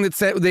for a thing that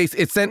said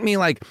it sent me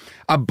like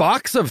a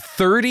box of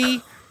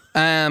 30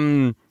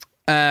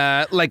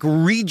 like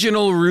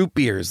regional root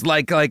beers,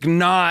 like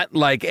not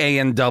like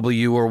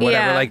A&W or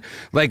whatever,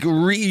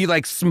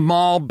 like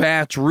small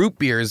batch root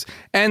beers,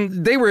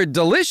 and they were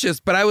delicious.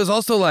 But I was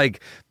also like,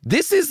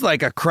 this is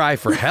like a cry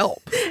for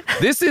help.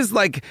 This is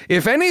like,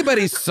 if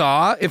anybody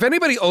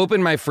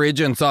opened my fridge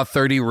and saw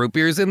 30 root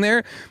beers in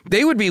there,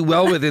 they would be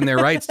well within their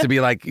rights to be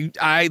like,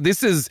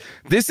 this is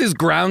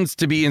grounds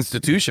to be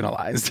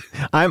institutionalized.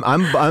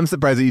 I'm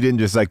surprised that you didn't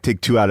just like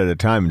take 2 out at a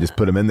time and just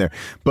put them in there.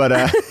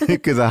 But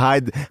because I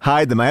hide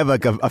them. I have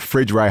like a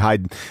fridge where I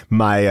hide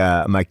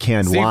my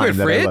canned wine.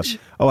 Secret fridge?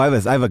 Oh, I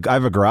have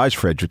a garage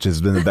fridge, which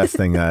has been the best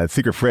thing.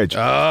 Secret fridge.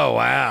 Oh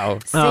wow!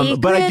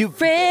 Secret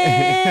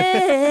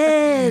fridge.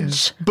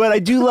 But I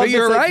do love. But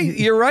you're right.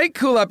 You're right,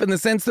 Kulap, in the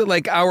sense that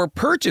like our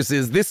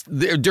purchases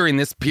during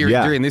this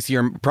period, during this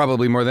year,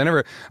 probably more than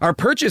ever, our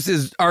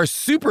purchases are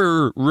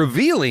super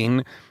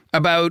revealing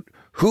about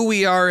who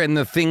we are and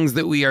the things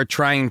that we are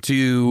trying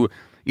to,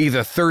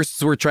 either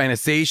thirsts we're trying to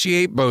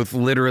satiate, both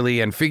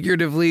literally and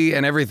figuratively,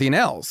 and everything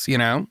else. You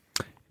know,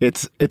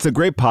 it's a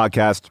great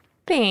podcast.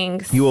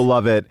 Thanks. You will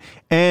love it.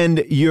 And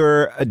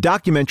your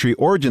documentary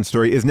origin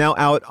story is now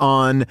out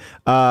on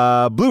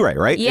Blu-ray,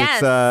 right?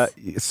 Yes.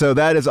 So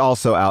that is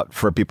also out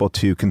for people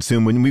to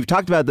consume. When we've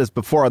talked about this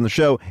before on the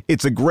show,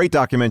 it's a great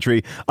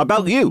documentary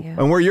about you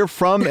and where you're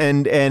from,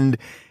 and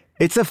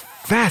it's a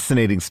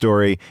fascinating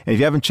story. And if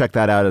you haven't checked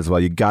that out as well,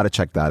 you got to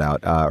check that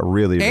out.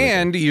 Really.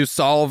 And you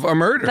solve a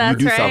murder.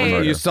 That's you do right. solve a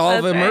murder. You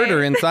solve a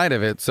murder inside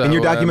of it. So, and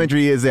your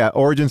documentary is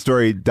origin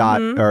story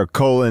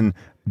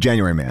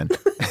January Man.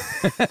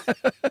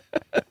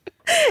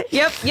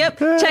 Yep. Check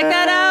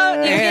that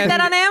out. You can get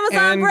that on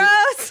Amazon,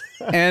 bros.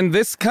 And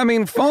this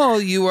coming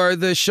fall, you are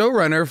the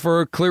showrunner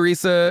for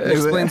Clarissa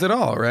Explains It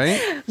All, right?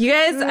 You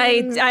guys,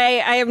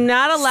 I am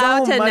not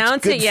allowed to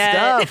announce it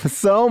yet.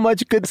 So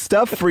much good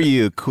stuff for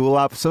you.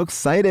 Kulap, so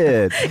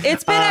excited.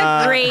 It's been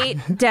a great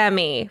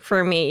demi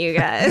for me, you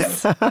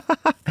guys.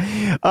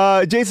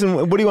 Jason,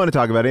 what do you want to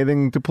talk about?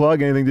 Anything to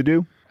plug? Anything to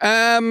do?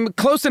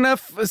 Close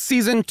Enough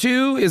season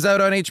 2 is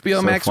out on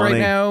HBO Max funny. right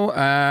now.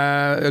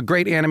 A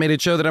great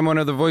animated show that I'm one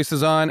of the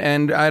voices on,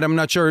 and I'm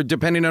not sure,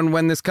 depending on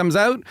when this comes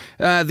out,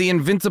 the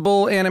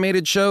Invincible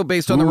animated show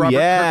based on the Robert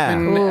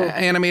Kirkman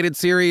animated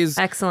series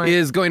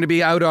is going to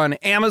be out on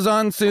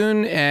Amazon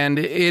soon, and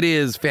it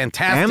is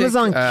fantastic.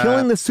 Amazon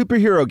killing the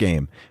superhero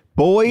game.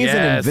 Boys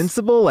and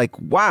Invincible, like,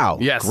 wow.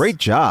 Yes. Great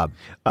job.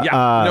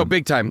 No,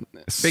 big time.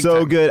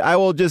 So good. I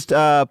will just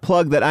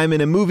plug that I'm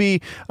in a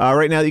movie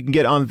right now that you can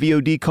get on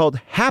VOD called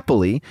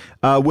Happily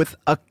with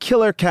a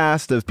killer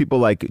cast of people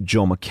like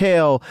Joel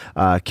McHale,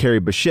 Carrie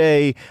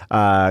Bechet,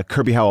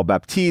 Kirby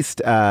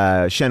Howell-Baptiste,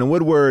 Shannon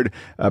Woodward,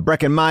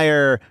 Breckin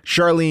Meyer,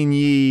 Charlene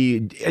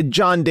Yee,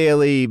 John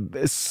Daly,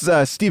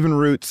 Stephen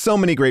Root, so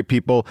many great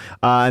people.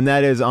 And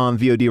that is on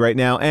VOD right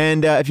now.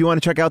 And if you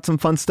want to check out some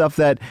fun stuff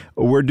that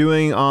we're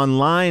doing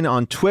online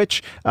on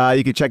Twitch,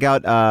 you can check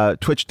out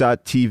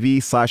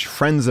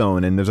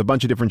twitch.tv/friendzone. And there's a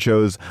bunch of different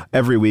shows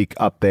every week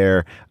up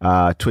there.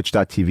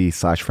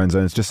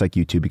 Twitch.tv/friendzone. It's just like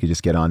YouTube. You could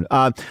just get on.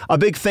 A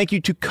big thank you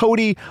to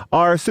Cody,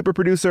 our super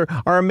producer,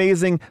 our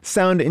amazing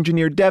sound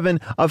engineer, Devin,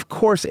 of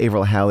course,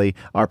 Avril Halley,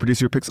 our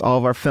producer who picks all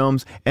of our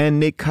films, and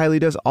Nate Kiley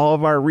does all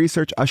of our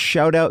research. A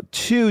shout out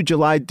to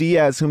July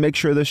Diaz, who makes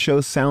sure the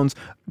show sounds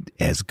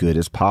as good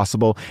as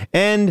possible.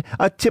 And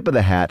a tip of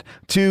the hat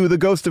to the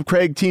Ghost of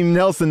Craig Team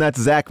Nelson, that's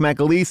Zach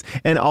McAleese,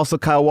 and also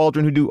Kyle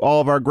Waldron, who do all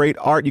of our great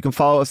art. You can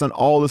follow us on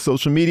all the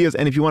social medias.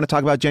 And if you want to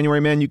talk about January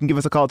Man, you can give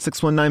us a call at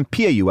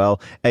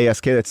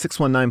 619-PAUL-ASK. That's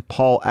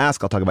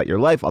 619-PAUL-ASK. I'll talk about your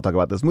life. I'll talk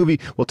about this movie.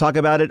 We'll talk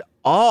about it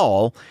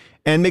all.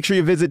 And make sure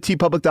you visit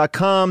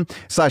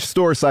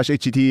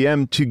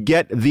tpublic.com/store/HDTGM to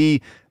get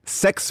the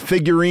sex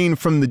figurine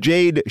from the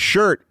Jade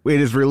shirt.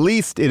 It is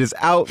released. It is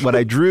out. What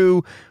I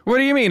drew. What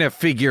do you mean a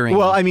figurine?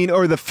 Well, I mean,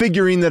 or the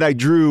figurine that I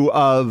drew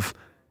of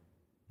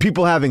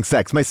people having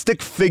sex. My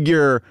stick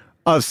figure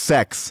of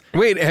sex.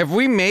 Wait, have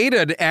we made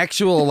an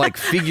actual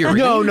figurine?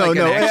 No. Like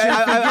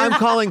I'm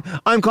calling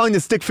the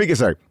stick figure.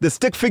 Sorry, the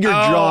stick figure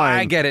drawing.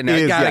 I get it now.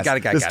 Got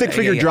it. The stick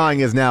figure drawing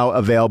is now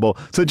available.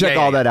 So check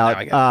all that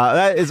out.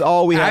 That is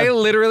all we have. I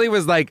literally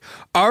was like,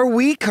 are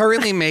we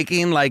currently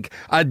making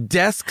a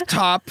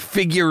desktop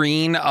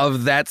figurine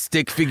of that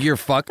stick figure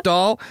fuck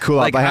doll? Cool.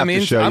 I have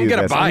to show you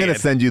this. I'm going to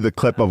send you the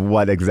clip of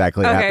what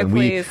exactly happened.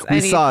 Please.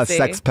 We saw a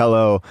sex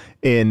pillow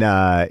in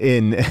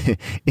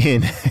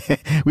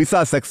we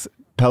saw a sex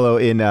pillow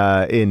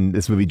in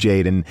this movie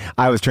Jade, and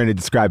I was trying to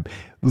describe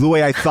the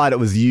way I thought it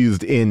was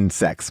used in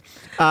sex.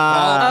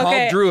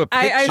 Paul drew a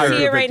picture. I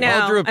see it right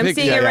now. I'm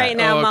seeing it right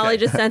now. Molly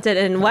just sent it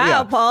in.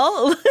 Wow,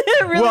 Paul,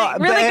 really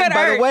good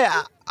art.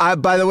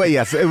 By the way,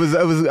 yes, it was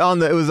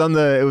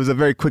a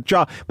very quick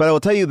draw. But I will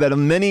tell you that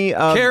many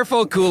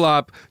careful,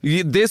 Kulap.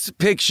 This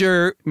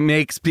picture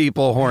makes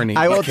people horny.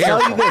 I will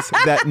tell you this: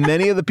 that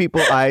many of the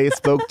people I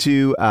spoke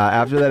to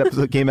after that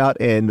episode came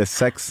out in the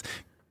sex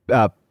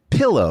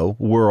pillow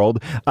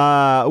world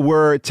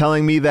were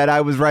telling me that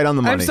I was right on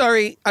the money. I'm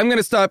sorry. I'm going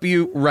to stop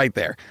you right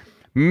there.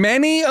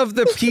 Many of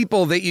the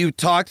people that you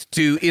talked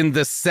to in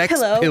the sex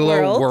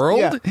pillow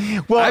world,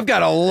 well, I've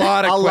got a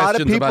lot of questions about that. A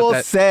lot of people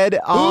said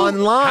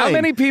online. How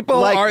many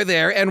people are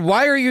there, and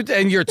why are you?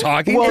 And you're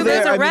talking to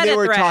them? They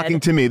were talking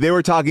to me. They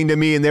were talking to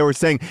me, and they were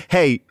saying,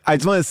 "Hey, I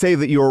just want to say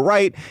that you were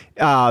right.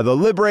 The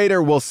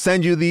Liberator will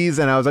send you these."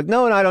 And I was like,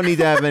 "No, I don't need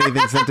to have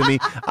anything sent to me."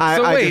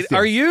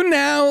 Are you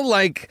now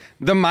like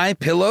the My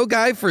Pillow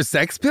guy for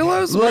sex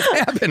pillows? What's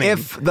happening?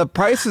 If the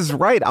price is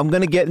right, I'm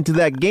going to get into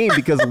that game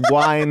because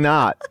why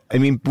not? I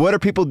mean, what are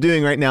people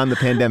doing right now in the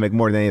pandemic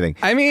more than anything?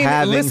 I mean,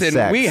 having sex.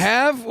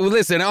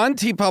 On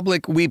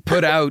TeePublic, we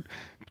put out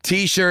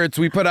T-shirts,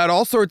 we put out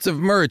all sorts of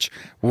merch.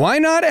 Why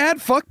not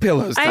add fuck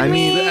pillows? I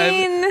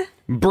mean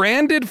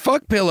branded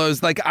fuck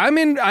pillows.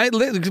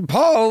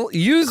 Paul,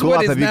 use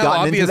what is now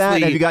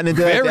obviously Have you gotten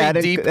into that?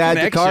 Very deep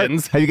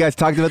connections. Have you guys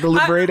talked about the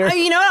Liberator?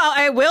 You know what?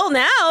 I will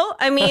now.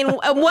 I mean,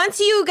 once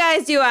you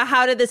guys do a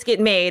How Did This Get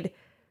Made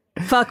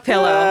fuck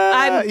pillow,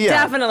 I'm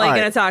definitely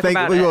going to talk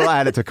about it. We will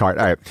add it to cart.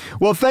 All right.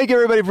 Well, thank you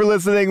everybody for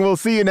listening. We'll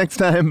see you next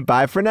time.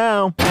 Bye for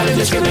now.